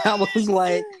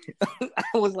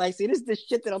 I was like, see, this is the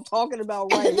shit that I'm talking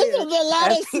about right here. This is a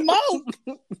lot of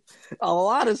smoke. A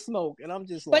lot of smoke. And I'm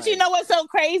just like. But you know what's so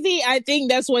crazy? I think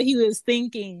that's what he was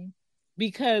thinking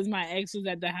because my ex was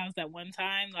at the house at one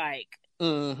time. Like,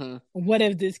 what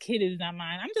if this kid is not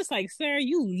mine? I'm just like, sir,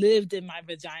 you lived in my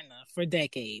vagina for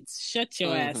decades. Shut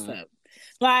your ass up.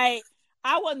 Like,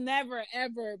 I will never,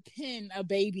 ever pin a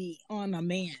baby on a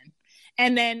man.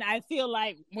 And then I feel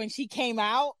like when she came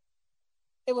out,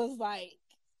 it was like,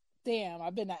 damn,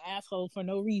 I've been an asshole for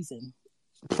no reason.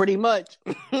 Pretty much.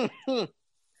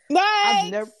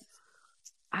 Like,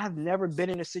 I've never been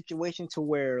in a situation to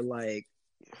where, like,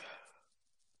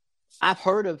 I've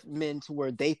heard of men to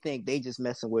where they think they just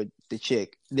messing with the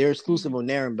chick. They're exclusive on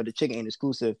their end, but the chick ain't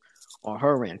exclusive on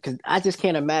her end. Because I just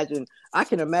can't imagine. I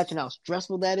can imagine how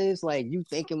stressful that is. Like, you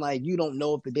thinking, like, you don't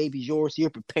know if the baby's yours. So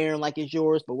you're preparing like it's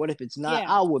yours. But what if it's not?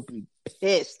 Yeah. I would be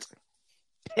pissed.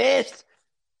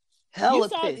 Hella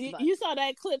pissed. You saw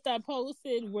that clip that I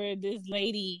posted where this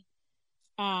lady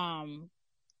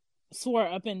swore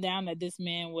up and down that this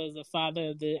man was the father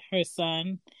of her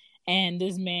son. And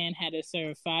this man had to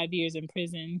serve 5 years in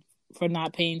prison for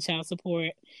not paying child support.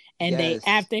 And they,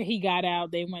 after he got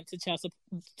out, they went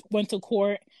to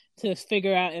court to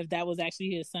figure out if that was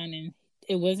actually his son, and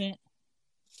it wasn't.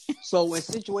 So in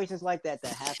situations like that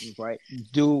happens, right?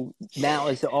 Now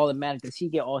is it automatic? Does he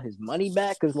get all his money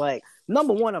back? Because, like,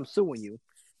 number one, I'm suing you.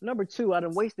 Number 2, I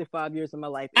done wasted 5 years of my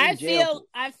life in jail.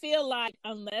 I feel like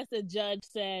unless the judge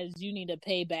says you need to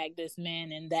pay back this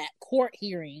man in that court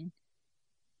hearing,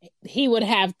 he would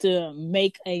have to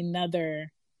make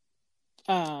another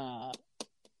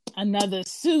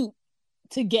suit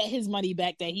to get his money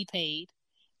back that he paid.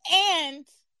 And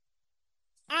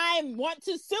I want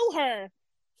to sue her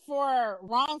for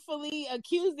wrongfully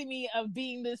accusing me of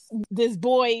being this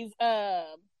boy's dad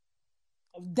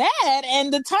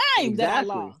and the time that I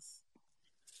lost.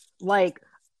 Like,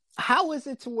 how is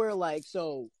it to where, like,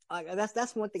 so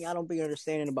that's one thing I don't be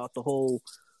understanding about the whole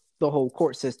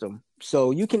court system.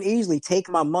 So you can easily take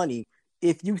my money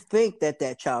if you think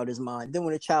that child is mine. Then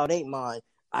when the child ain't mine,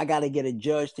 I gotta get a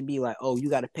judge to be like, oh, you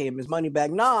gotta pay him his money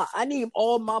back. Nah, I need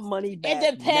all my money back.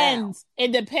 It depends. Now.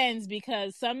 It depends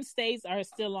because some states are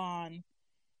still on.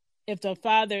 If the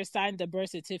father signed the birth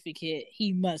certificate,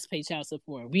 he must pay child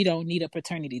support. We don't need a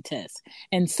paternity test.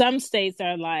 And some states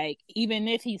are like, even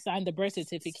if he signed the birth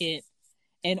certificate,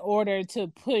 in order to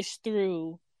push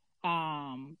through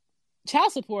child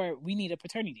support, we need a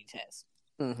paternity test.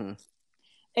 Mm-hmm.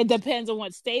 It depends on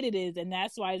what state it is, and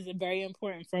that's why it's very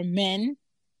important for men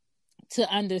to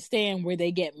understand where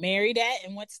they get married at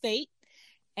in what state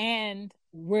and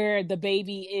where the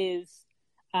baby is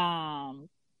born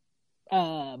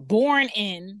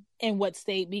in what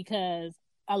state, because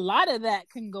a lot of that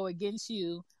can go against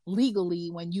you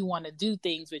legally when you want to do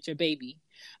things with your baby.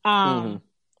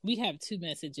 We have 2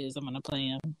 messages. I'm going to play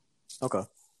them. Okay.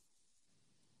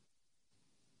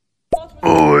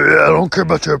 Oh, yeah, I don't care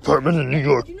about your apartment in New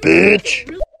York, bitch.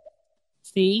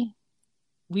 See?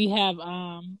 We have we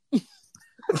have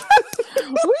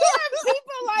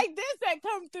people like this that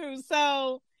come through.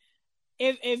 So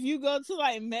if you go to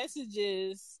like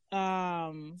messages,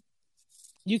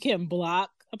 you can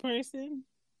block a person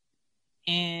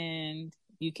and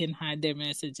you can hide their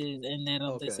messages and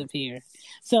that'll disappear.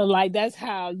 So like that's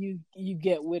how you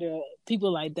get rid of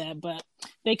people like that, but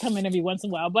they come in every once in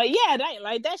a while. But yeah,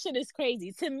 that shit is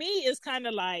crazy. To me, it's kind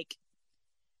of like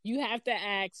you have to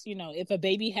ask, if a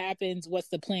baby happens, what's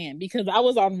the plan? Because I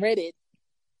was on Reddit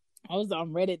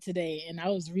today and I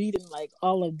was reading like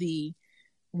all of the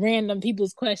random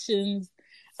people's questions.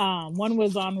 One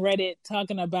was on Reddit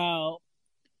talking about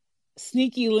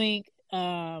Sneaky Link.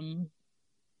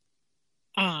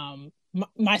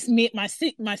 My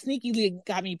Sneaky Link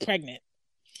got me pregnant,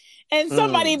 and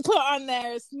somebody put on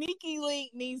there Sneaky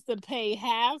Link needs to pay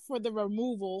half for the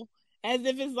removal, as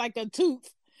if it's like a tooth,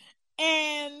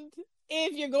 and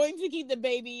if you're going to keep the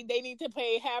baby, they need to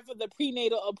pay half of the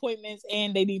prenatal appointments,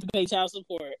 and they need to pay child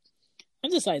support. I'm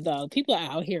just like, dog, people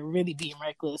are out here really being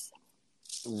reckless.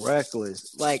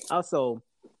 Like, also,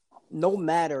 no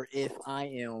matter if I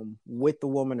am with the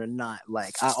woman or not,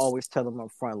 like, I always tell them up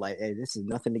front, like, hey, this is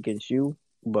nothing against you,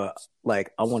 but,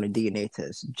 like, I want a DNA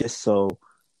test just so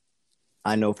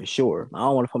I know for sure. I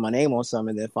don't want to put my name on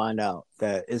something and then find out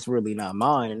that it's really not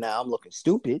mine, and now I'm looking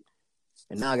stupid,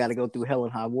 and now I got to go through hell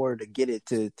and high water to get it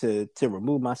to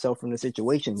remove myself from the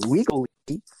situation legally.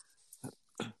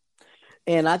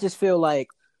 And I just feel like,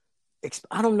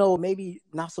 I don't know, maybe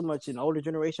not so much in the older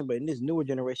generation, but in this newer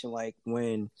generation, like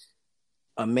when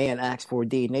a man asks for a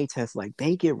DNA test, like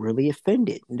they get really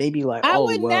offended. And they be like,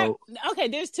 okay,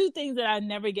 there's 2 things that I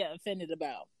never get offended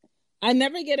about. I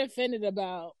never get offended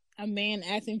about a man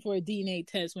asking for a DNA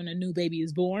test when a new baby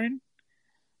is born.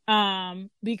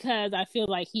 Because I feel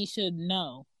like he should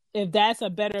know. If that's a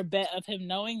better bet of him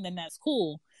knowing, then that's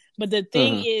cool. But the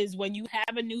thing is, when you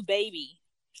have a new baby,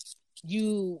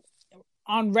 you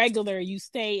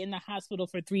stay in the hospital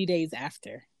for 3 days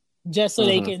after, just so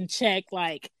they can check,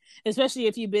 like, especially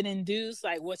if you've been induced,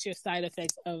 like, what's your side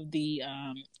effects of the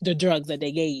drugs that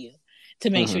they gave you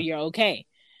to make sure you're okay.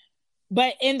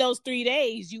 But in those 3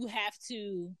 days, you have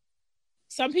to.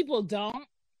 Some people don't,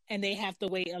 and they have to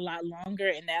wait a lot longer,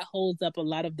 and that holds up a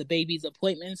lot of the baby's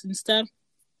appointments and stuff.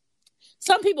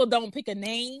 Some people don't pick a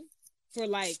name for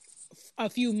like a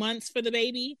few months for the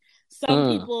baby.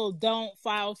 Some people don't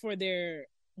file for their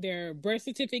birth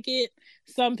certificate.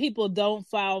 Some people don't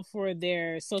file for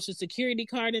their social security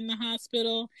card in the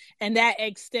hospital. And that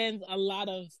extends a lot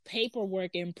of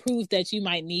paperwork and proof that you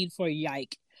might need for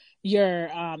like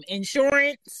your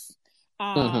insurance,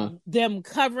 them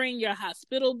covering your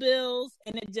hospital bills.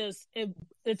 And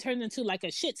it turns into like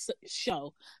a shit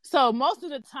show. So most of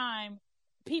the time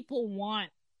people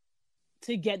want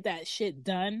to get that shit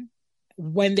done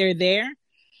when they're there.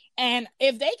 And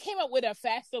if they came up with a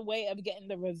faster way of getting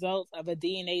the results of a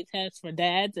DNA test for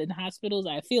dads in hospitals,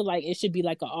 I feel like it should be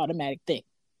like an automatic thing.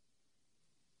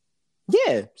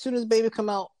 Yeah, as soon as the baby come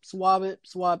out, swab it,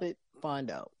 find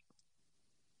out.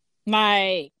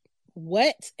 Like,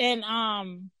 what? And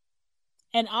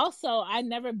also, I've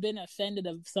never been offended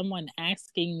of someone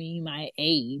asking me my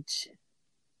age.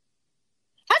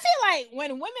 I feel like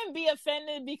when women be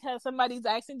offended because somebody's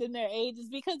asking them their age, is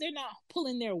because they're not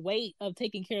pulling their weight of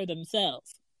taking care of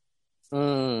themselves.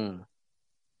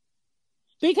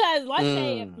 Because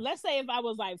let's say if I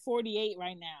was like 48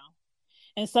 right now,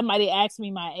 and somebody asks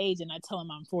me my age, and I tell them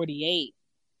I'm 48,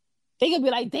 they could be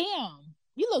like, "Damn,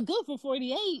 you look good for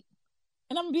 48,"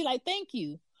 and I'm gonna be like, "Thank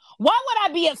you." Why would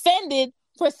I be offended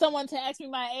for someone to ask me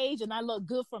my age, and I look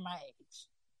good for my age.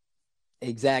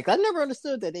 Exactly. I never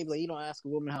understood that. They be like, you don't ask a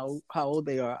woman how old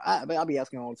they are. I'll be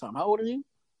asking all the time. How old are you?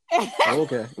 Oh,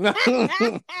 okay.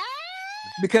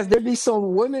 Because there be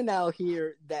some women out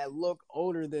here that look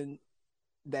older than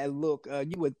that look.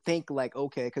 You would think like,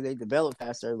 okay, because they develop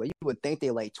faster. Like, you would think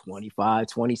they're like 25,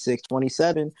 26,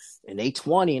 27, and they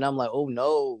 20. And I'm like, oh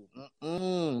no,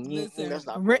 Listen, that's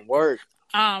not gonna work.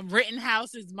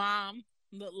 Rittenhouse's mom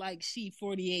looked like she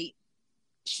 48.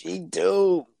 She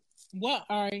do. What,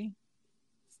 Ari?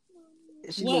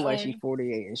 She look like she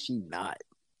 48 and she not.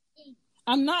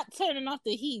 I'm not turning off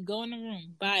the heat. Go in the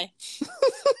room. Bye.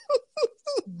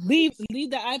 Leave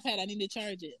the iPad. I need to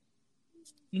charge it.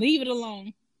 Leave it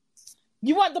alone.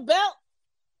 You want the belt?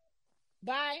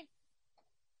 Bye.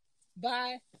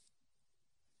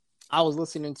 I was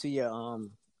listening to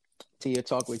your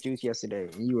talk with Juice yesterday,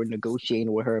 and you were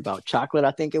negotiating with her about chocolate,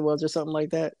 I think it was, or something like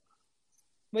that.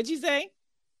 What'd you say?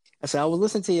 I said I was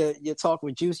listening to your talk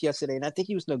with Juice yesterday, and I think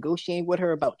he was negotiating with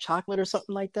her about chocolate or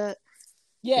something like that.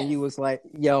 Yeah, and you was like,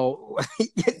 "Yo,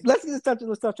 let's touch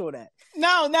on that."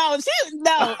 No.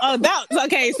 Oh, that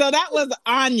okay. So that was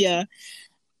Anya,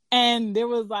 and there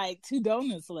was like 2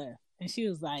 donuts left, and she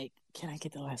was like, "Can I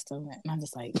get the last donut?" And I'm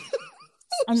just like,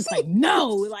 no.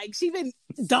 Like, she been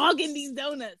dogging these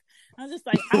donuts. I'm just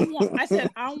like, I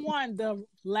want the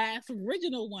last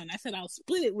original one. I said, I'll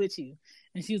split it with you,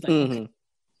 and she was like, okay.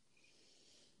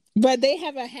 But they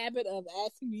have a habit of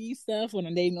asking me stuff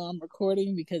when they know I'm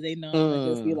recording because they know I'm going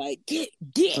to just be like, get.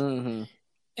 And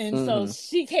so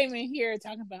she came in here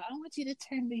talking about, I want you to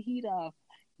turn the heat off.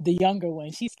 The younger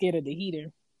one, she's scared of the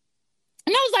heater.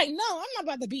 And I was like, no, I'm not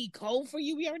about to be cold for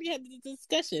you. We already had this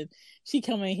discussion. She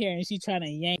come in here and she trying to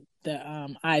yank the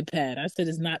iPad. I said,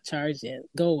 it's not charged yet.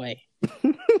 Go away.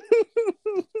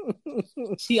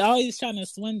 She always trying to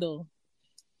swindle.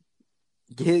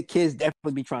 Kids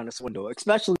definitely be trying to swindle,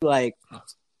 especially like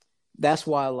that's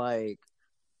why like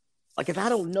if I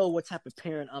don't know what type of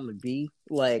parent I'm gonna be,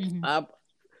 like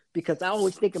because I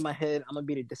always think in my head I'm gonna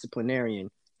be the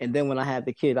disciplinarian, and then when I have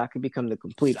the kid I can become the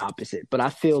complete opposite. But I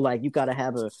feel like you gotta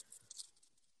have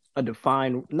a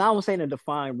defined, not I'm saying a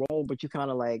defined role, but you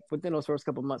kind of like within those first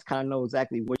couple of months kind of know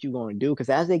exactly what you're going to do, because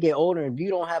as they get older, if you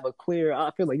don't have a clear,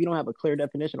 I feel like you don't have a clear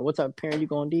definition of what type of parent you're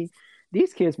going to be,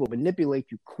 these kids will manipulate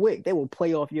you quick. They will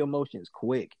play off your emotions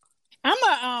quick. I'm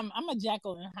a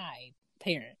Jekyll and Hyde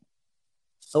parent.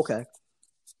 Okay.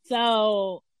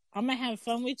 So I'm gonna have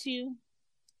fun with you.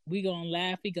 We gonna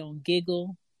laugh. We gonna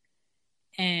giggle,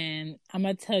 and I'm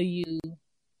gonna tell you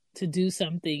to do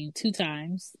something 2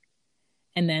 times,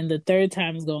 and then the 3rd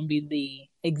time is gonna be the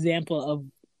example of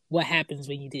what happens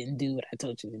when you didn't do what I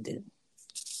told you to do.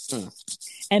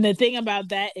 And the thing about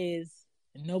that is,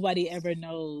 nobody ever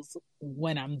knows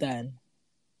when I'm done.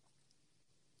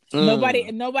 Nobody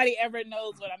ever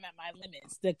knows when I'm at my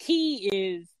limits. The key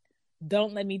is,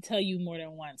 don't let me tell you more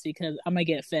than once, because I'm going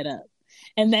to get fed up.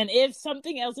 And then if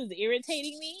something else is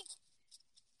irritating me,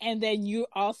 and then you're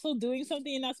also doing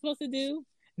something you're not supposed to do,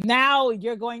 now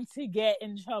you're going to get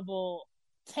in trouble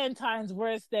 10 times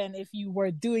worse than if you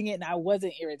were doing it and I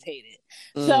wasn't irritated.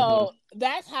 So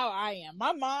that's how I am.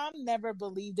 My mom never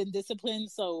believed in discipline,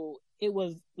 so it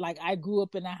was like I grew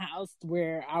up in a house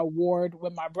where I warred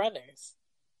with my brothers.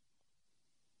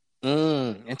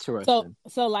 Interesting.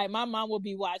 So like my mom would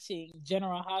be watching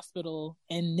General Hospital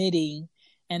and knitting,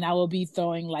 and I would be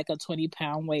throwing like a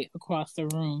 20-pound weight across the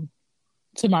room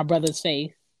to my brother's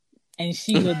face, and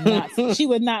she would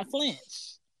not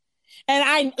flinch.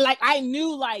 And I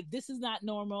knew like this is not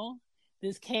normal.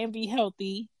 This can't be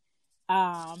healthy.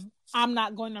 I'm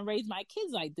not going to raise my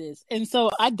kids like this. And so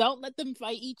I don't let them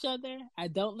fight each other. I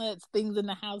don't let things in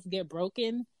the house get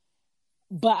broken.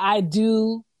 But I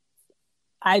do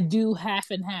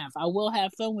half and half. I will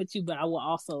have fun with you, but I will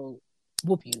also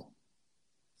whoop you.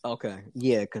 Okay.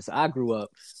 Yeah, because I grew up,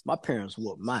 my parents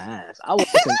whooped my ass. I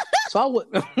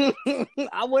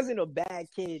wasn't a bad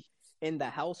kid in the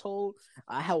household.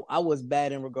 I was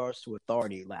bad in regards to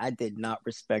authority. Like, I did not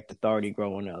respect authority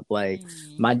growing up. Like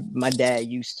my dad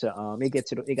used to it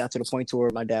got to the point to where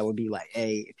my dad would be like,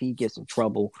 hey, if he gets in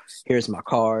trouble, here's my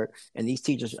card. And these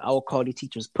teachers, I would call these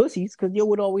teachers pussies, because you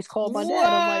would always call my dad.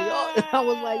 I'm like, I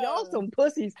was like, y'all some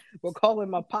pussies for calling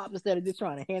my pop instead of just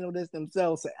trying to handle this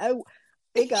themselves. So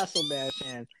it got so bad,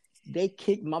 man.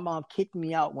 My mom kicked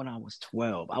me out when I was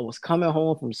 12. I was coming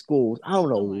home from school. I don't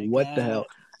know what the hell.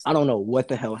 I don't know what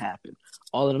the hell happened.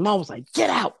 All of the mom was like,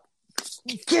 get out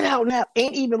now.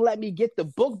 Ain't even let me get the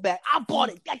book back. I bought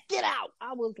it. Get out.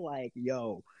 I was like,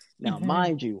 yo. Now,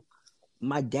 mind you,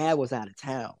 my dad was out of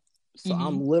town. So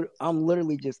I'm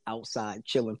literally just outside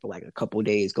chilling for like a couple of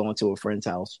days, going to a friend's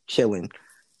house, chilling,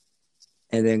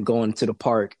 and then going to the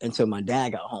park until my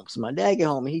dad got home. So my dad got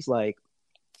home and he's like,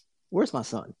 "Where's my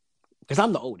son?" Because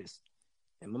I'm the oldest.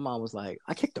 And my mom was like,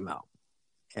 "I kicked him out."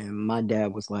 And my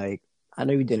dad was like, "I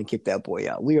know you didn't kick that boy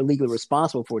out. We are legally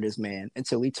responsible for this man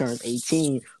until he turns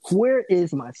 18. Where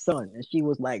is my son?" And she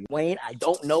was like, "Wayne, I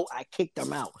don't know. I kicked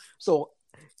him out." So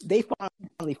they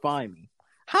finally find me.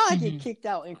 How I get kicked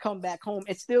out and come back home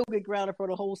and still get grounded for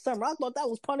the whole summer? I thought that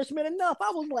was punishment enough.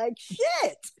 I was like,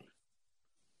 shit.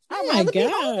 I'd rather be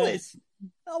homeless.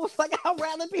 I was like, I'd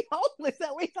rather be homeless.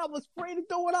 At least I was free to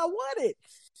do what I wanted.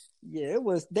 Yeah, it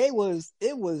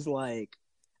was like,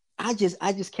 I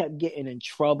just kept getting in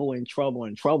trouble.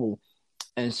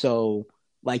 And so,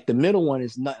 like, the middle one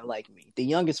is nothing like me. The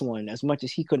youngest one, as much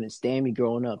as he couldn't stand me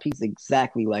growing up, he's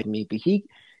exactly like me. But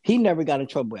he never got in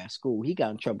trouble at school. He got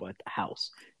in trouble at the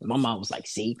house. And my mom was like,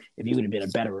 "See, if you would have been a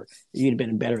better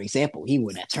example, he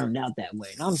would have turned out that way."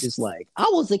 And I'm just like, I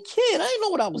was a kid. I didn't know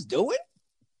what I was doing.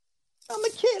 I'm a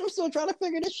kid. I'm still trying to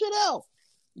figure this shit out.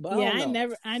 But yeah,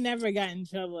 I never got in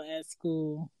trouble at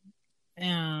school.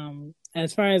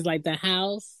 As far as like the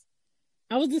house,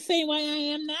 I was the same way I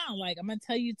am now. Like, I'm gonna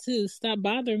tell you to stop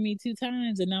bothering me 2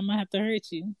 times, and I'm gonna have to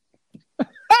hurt you.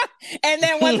 And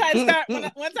then once I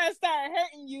start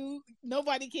hurting you,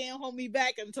 nobody can hold me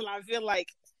back until I feel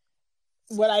like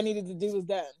what I needed to do was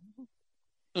done.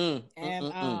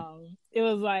 It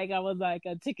was like I was like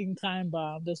a ticking time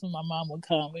bomb. That's when my mom would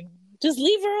come and just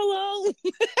leave her alone.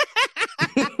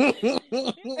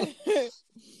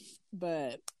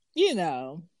 But you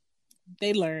know,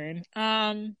 they learn.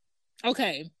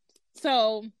 Okay,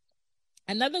 so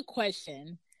another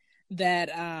question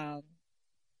that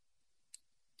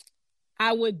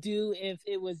I would do if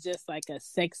it was just like a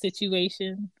sex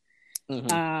situation.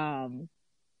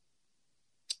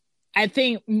 I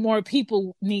think more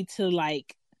people need to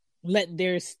like let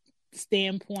their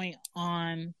standpoint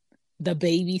on the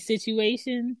baby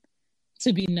situation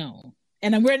to be known.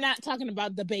 And we're not talking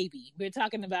about the baby. We're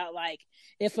talking about like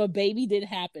if a baby did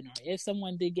happen or if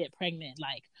someone did get pregnant,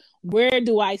 like where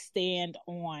do I stand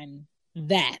on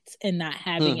that and not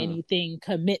having anything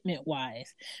commitment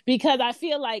wise? Because I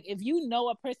feel like if you know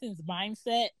a person's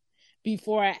mindset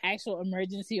before an actual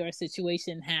emergency or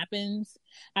situation happens,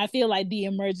 I feel like the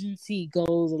emergency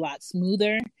goes a lot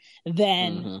smoother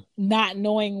than not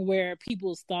knowing where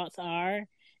people's thoughts are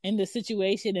in the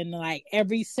situation, and like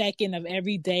every second of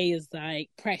every day is like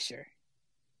pressure.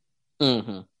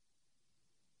 I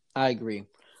agree.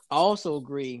 I also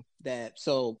agree that,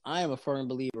 so I am a firm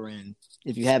believer in,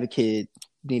 if you have a kid,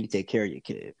 you need to take care of your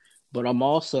kid. But I'm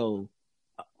also,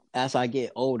 as I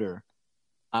get older,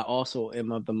 I also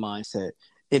am of the mindset,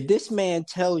 if this man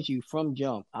tells you from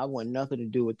jump, I want nothing to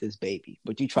do with this baby,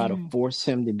 but you try to force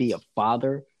him to be a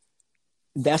father,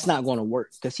 that's not going to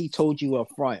work, because he told you up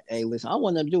front, "Hey, listen, I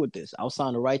want nothing to do with this. I'll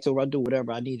sign the rights over, I'll do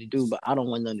whatever I need to do, but I don't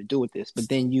want nothing to do with this." But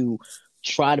then you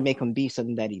try to make him be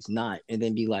something that he's not, and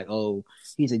then be like, "Oh,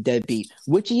 he's a deadbeat,"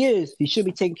 which he is. He should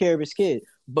be taking care of his kid,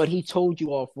 but he told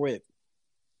you off rip,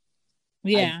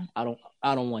 "Yeah, I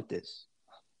don't want this."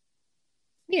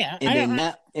 Yeah, and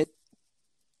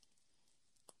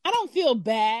I don't feel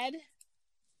bad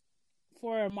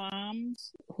for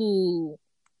moms who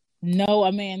know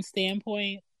a man's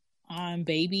standpoint on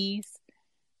babies,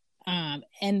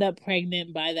 end up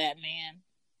pregnant by that man.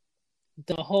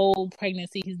 The whole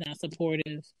pregnancy, he's not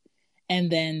supportive.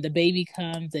 And then the baby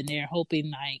comes and they're hoping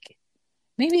like,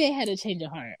 maybe they had a change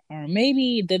of heart, or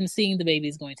maybe them seeing the baby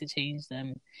is going to change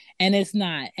them. And it's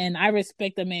not. And I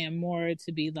respect a man more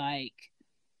to be like,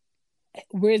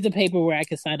 where's the paper where I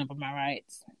can sign up for my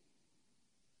rights?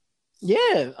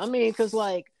 Yeah, I mean, because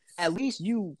like, at least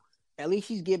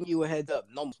he's giving you a heads up.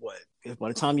 No, what? If by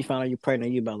the time you find out you're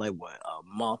pregnant, you're about like what, a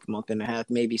month and a half,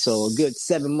 maybe. So a good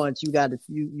 7 months, you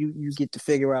get to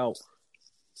figure out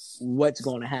what's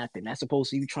going to happen. That's opposed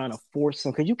to you trying to force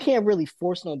them, because you can't really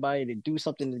force nobody to do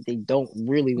something that they don't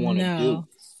really want to do.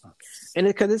 And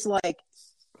because it's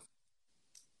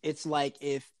like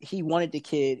if he wanted the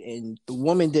kid and the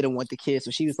woman didn't want the kid, so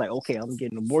she was like, "Okay, I'm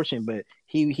getting an abortion," but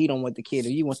he don't want the kid, or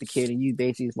you want the kid, and you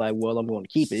basically is like, "Well, I'm going to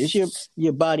keep it." It's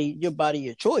your body,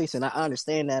 your choice, and I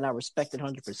understand that, and I respect it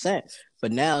 100%.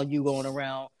 But now you going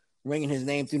around wringing his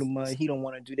name through the mud. He don't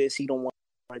want to do this. He don't want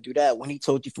to do that. When he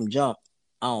told you from jump,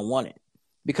 I don't want it,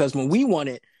 because when we want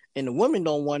it and the woman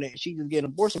don't want it, she just get an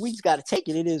abortion. We just got to take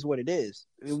it. It is what it is.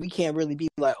 We can't really be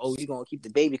like, "Oh, you're going to keep the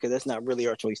baby," because that's not really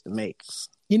our choice to make.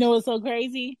 You know what's so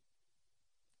crazy?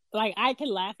 Like, I can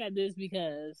laugh at this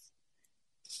because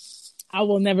I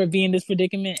will never be in this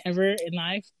predicament ever in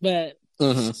life. But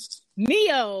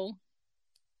Neo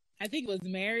I think was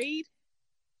married.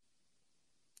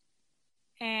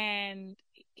 And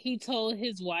he told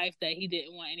his wife that he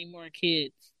didn't want any more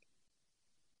kids.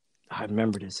 I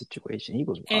remember this situation. He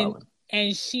was wilding.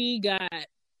 And she got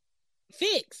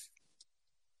fixed.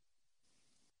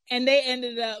 And they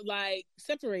ended up like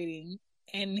separating.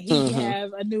 And he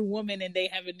have a new woman and they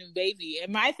have a new baby.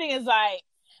 And my thing is like,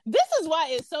 this is why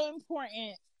it's so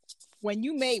important when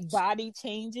you make body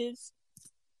changes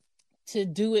to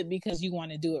do it because you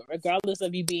want to do it, regardless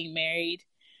of you being married,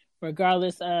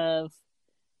 regardless of,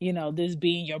 you know, this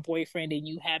being your boyfriend and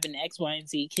you having X, Y, and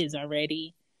Z kids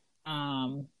already.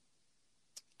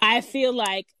 I feel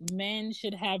like men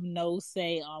should have no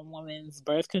say on women's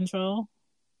birth control.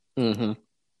 Mm-hmm.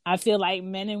 I feel like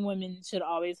men and women should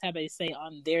always have a say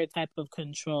on their type of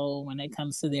control when it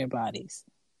comes to their bodies.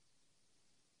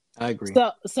 I agree.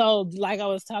 So like I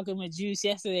was talking with Juice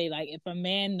yesterday, like if a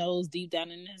man knows deep down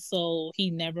in his soul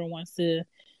he never wants to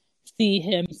see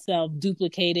himself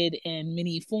duplicated in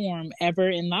many form ever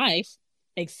in life,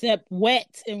 except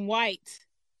wet and white,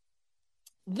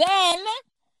 then,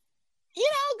 you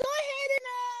know, go ahead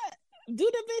and do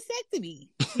the vasectomy.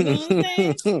 You know what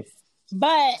I'm saying?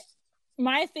 But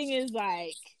my thing is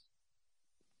like,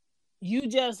 you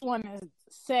just want to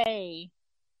say,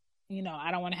 you know,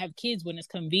 I don't want to have kids when it's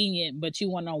convenient, but you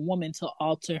want a woman to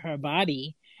alter her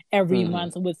body every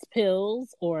month with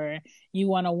pills, or you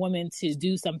want a woman to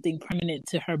do something permanent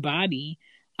to her body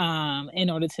in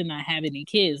order to not have any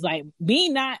kids. Like me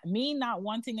not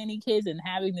wanting any kids and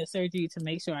having the surgery to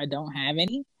make sure I don't have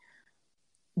any,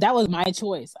 that was my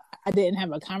choice. I didn't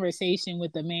have a conversation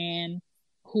with the man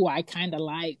who I kind of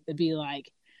like to be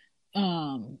like,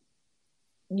 do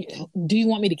you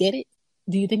want me to get it?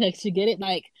 Do you think I should get it?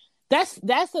 Like, that's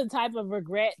the type of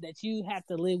regret that you have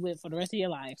to live with for the rest of your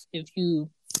life if you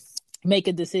make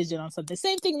a decision on something.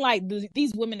 Same thing like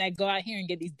these women that go out here and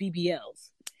get these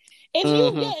BBLs. If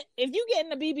you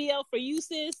getting a BBL for you,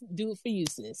 sis, do it for you,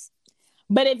 sis.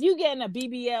 But if you getting a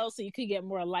BBL so you could get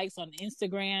more likes on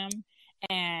Instagram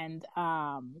and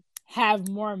have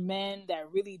more men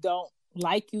that really don't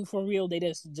like you for real, they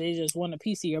just want a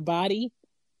piece of your body.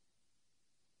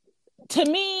 To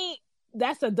me,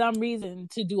 that's a dumb reason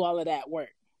to do all of that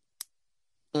work.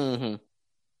 Mm-hmm.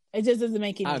 It just doesn't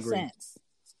make any sense.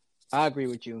 I agree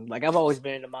with you. Like, I've always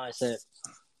been in the mindset.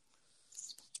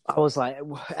 I was like,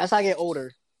 as I get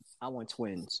older, I want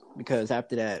twins. Because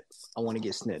after that, I want to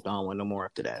get snipped. I don't want no more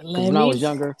after that. Because when I was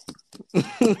younger... A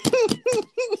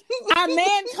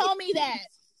man told me that.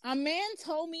 A man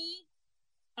told me...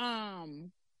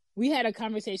 we had a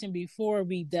conversation before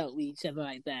we dealt with each other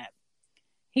like that.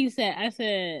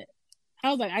 I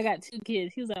was like, I got 2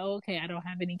 kids. He was like, oh, okay, I don't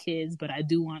have any kids, but I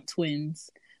do want twins.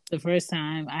 The first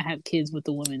time I have kids with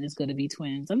a woman, it's going to be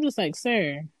twins. I'm just like,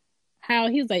 sir, how?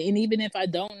 He was like, and even if I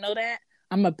don't know that,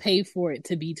 I'm going to pay for it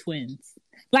to be twins.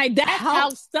 Like, that's how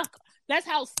stuck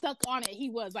on it he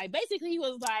was. Like, basically, he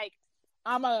was like,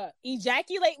 I'm going to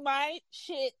ejaculate my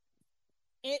shit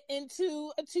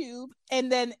into a tube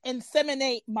and then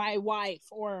inseminate my wife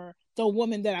or the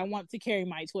woman that I want to carry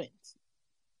my twins.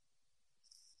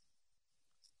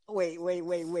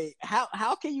 Wait.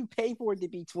 How can you pay for it to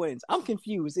be twins? I'm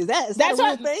confused. Is that a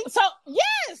real thing? So,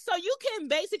 yes. So you can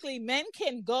basically, men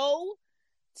can go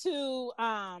to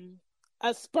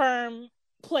a sperm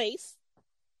place,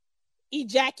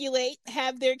 ejaculate,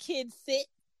 have their kids sit.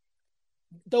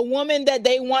 The woman that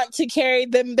they want to carry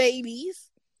them babies,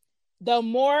 the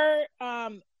more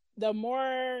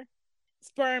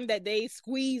sperm that they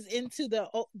squeeze into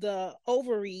the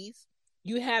ovaries,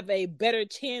 you have a better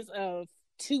chance of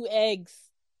 2 eggs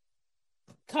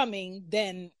coming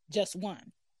than just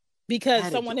one,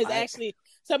 because somebody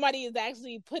is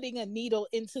actually putting a needle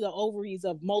into the ovaries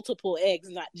of multiple eggs,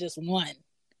 not just one.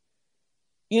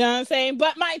 You know what I'm saying?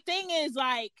 But my thing is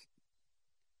like,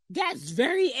 that's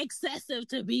very excessive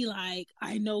to be like,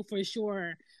 I know for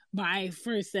sure my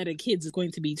first set of kids is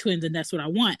going to be twins and that's what I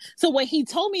want. So when he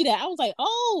told me that, I was like,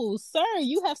 oh, sir,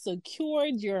 you have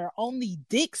secured your only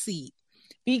dick seat.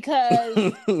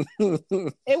 Because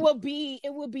it would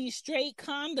be straight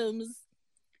condoms,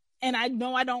 and I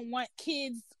know I don't want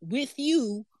kids with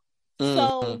you,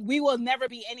 so we will never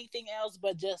be anything else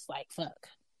but just like fuck.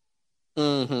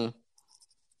 I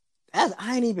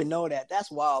didn't even know that.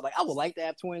 That's wild. Like, I would like to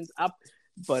have twins,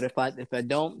 but if I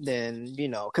don't, then, you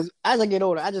know, because as I get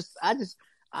older,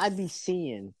 I'd be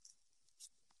seeing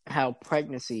how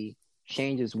pregnancy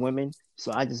changes women.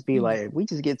 So I just be like, if we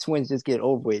just get twins, just get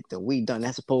over it, then we done.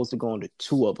 As opposed to going to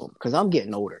 2 of them, because I'm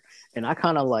getting older, and I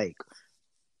kind of like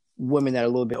women that are a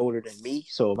little bit older than me.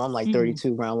 So if I'm like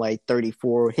 32, around like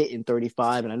 34, hitting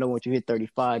 35, and I know once you hit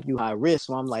 35, you high risk.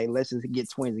 So I'm like, let's just get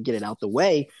twins and get it out the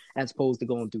way, as opposed to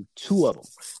going through 2 of them.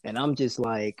 And I'm just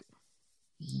like,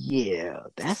 yeah,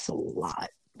 that's a lot.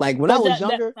 Like when I was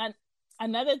younger.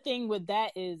 Another thing with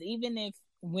that is, even if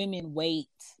women wait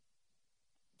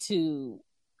to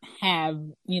have,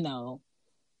 you know,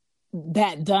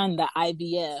 that done, the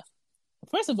IVF,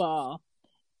 first of all,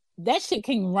 that shit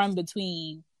can run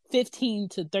between 15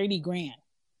 to 30 grand.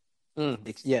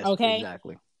 Yes, okay,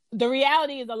 exactly. The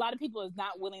reality is, a lot of people is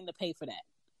not willing to pay for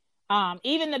that.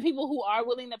 Even the people who are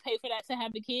willing to pay for that to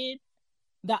have a kid,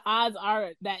 the odds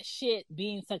are that shit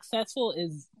being successful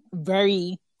is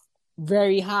very,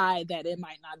 very high that it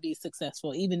might not be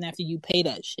successful, even after you pay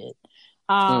that shit.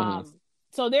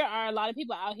 So there are a lot of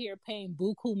people out here paying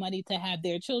buku money to have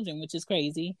their children, which is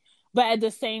crazy. But at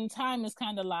the same time, it's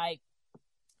kind of like,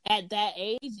 at that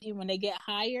age, when they get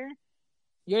higher,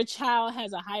 your child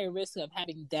has a higher risk of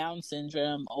having Down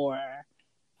syndrome or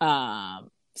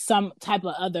some type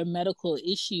of other medical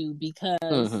issue,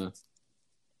 because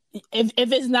if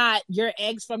it's not your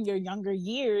eggs from your younger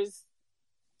years,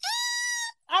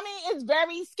 I mean, it's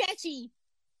very sketchy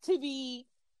to be,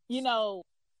 you know,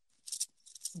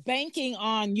 banking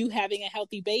on you having a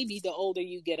healthy baby the older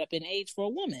you get up in age for a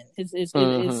woman. It's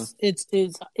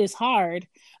hard.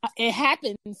 It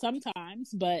happens sometimes,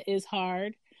 but it's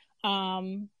hard.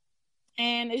 And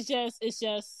it's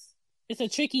a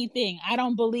tricky thing. I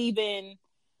don't believe in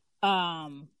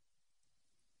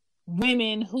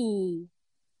women who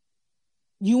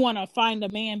you want to find a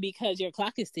man because your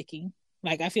clock is ticking.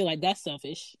 Like, I feel like that's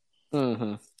selfish.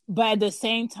 But at the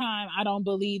same time, I don't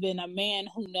believe in a man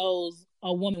who knows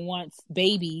a woman wants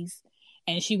babies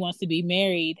and she wants to be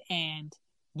married, and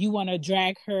you want to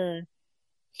drag her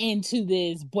into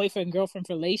this boyfriend-girlfriend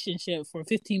relationship for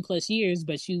 15 plus years,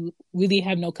 but you really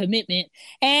have no commitment.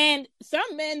 And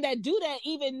some men that do that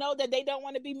even know that they don't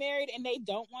want to be married and they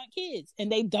don't want kids,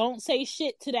 and they don't say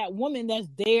shit to that woman that's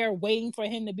there waiting for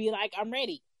him to be like, I'm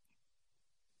ready.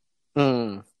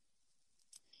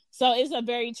 So it's a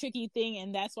very tricky thing,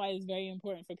 and that's why it's very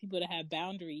important for people to have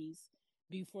boundaries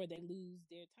before they lose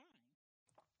their time.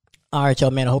 All right,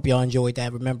 y'all, man. I hope y'all enjoyed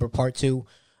that. Remember, part 2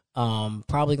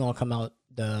 probably gonna come out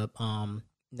the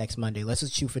next Monday. Let's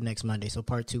just shoot for next Monday. So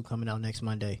part 2 coming out next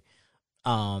Monday.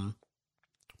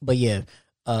 But yeah,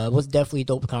 it was definitely a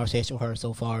dope conversation with her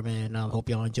so far, man. Hope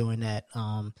y'all enjoying that.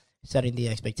 Setting the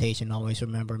expectation. Always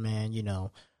remember, man, you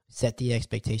know, set the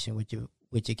expectation with your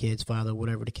kid's father,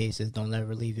 whatever the case is. Don't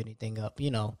ever leave anything up,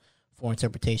 you know, for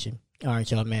interpretation. All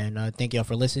right, y'all, man. Thank y'all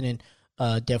for listening.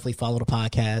 Definitely follow the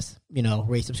podcast, you know,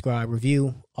 rate, subscribe,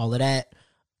 review, all of that.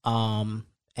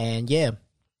 And yeah,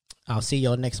 I'll see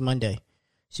y'all next Monday.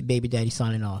 It's your baby daddy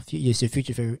signing off. It's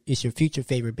your future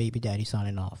favorite baby daddy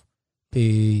signing off.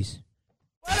 Peace.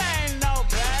 Well, I ain't no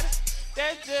bad.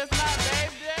 That's just my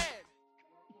baby dad.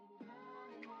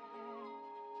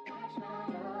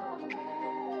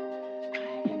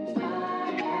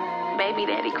 Baby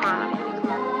Daddy Chronicles.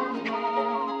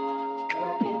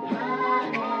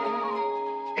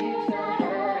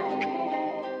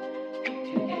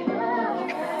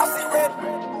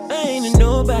 I ain't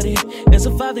nobody. As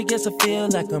a father, guess I feel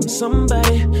like I'm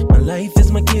somebody. My life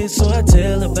is my kid, so I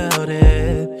tell about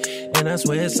it. And I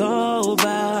swear it's all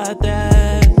about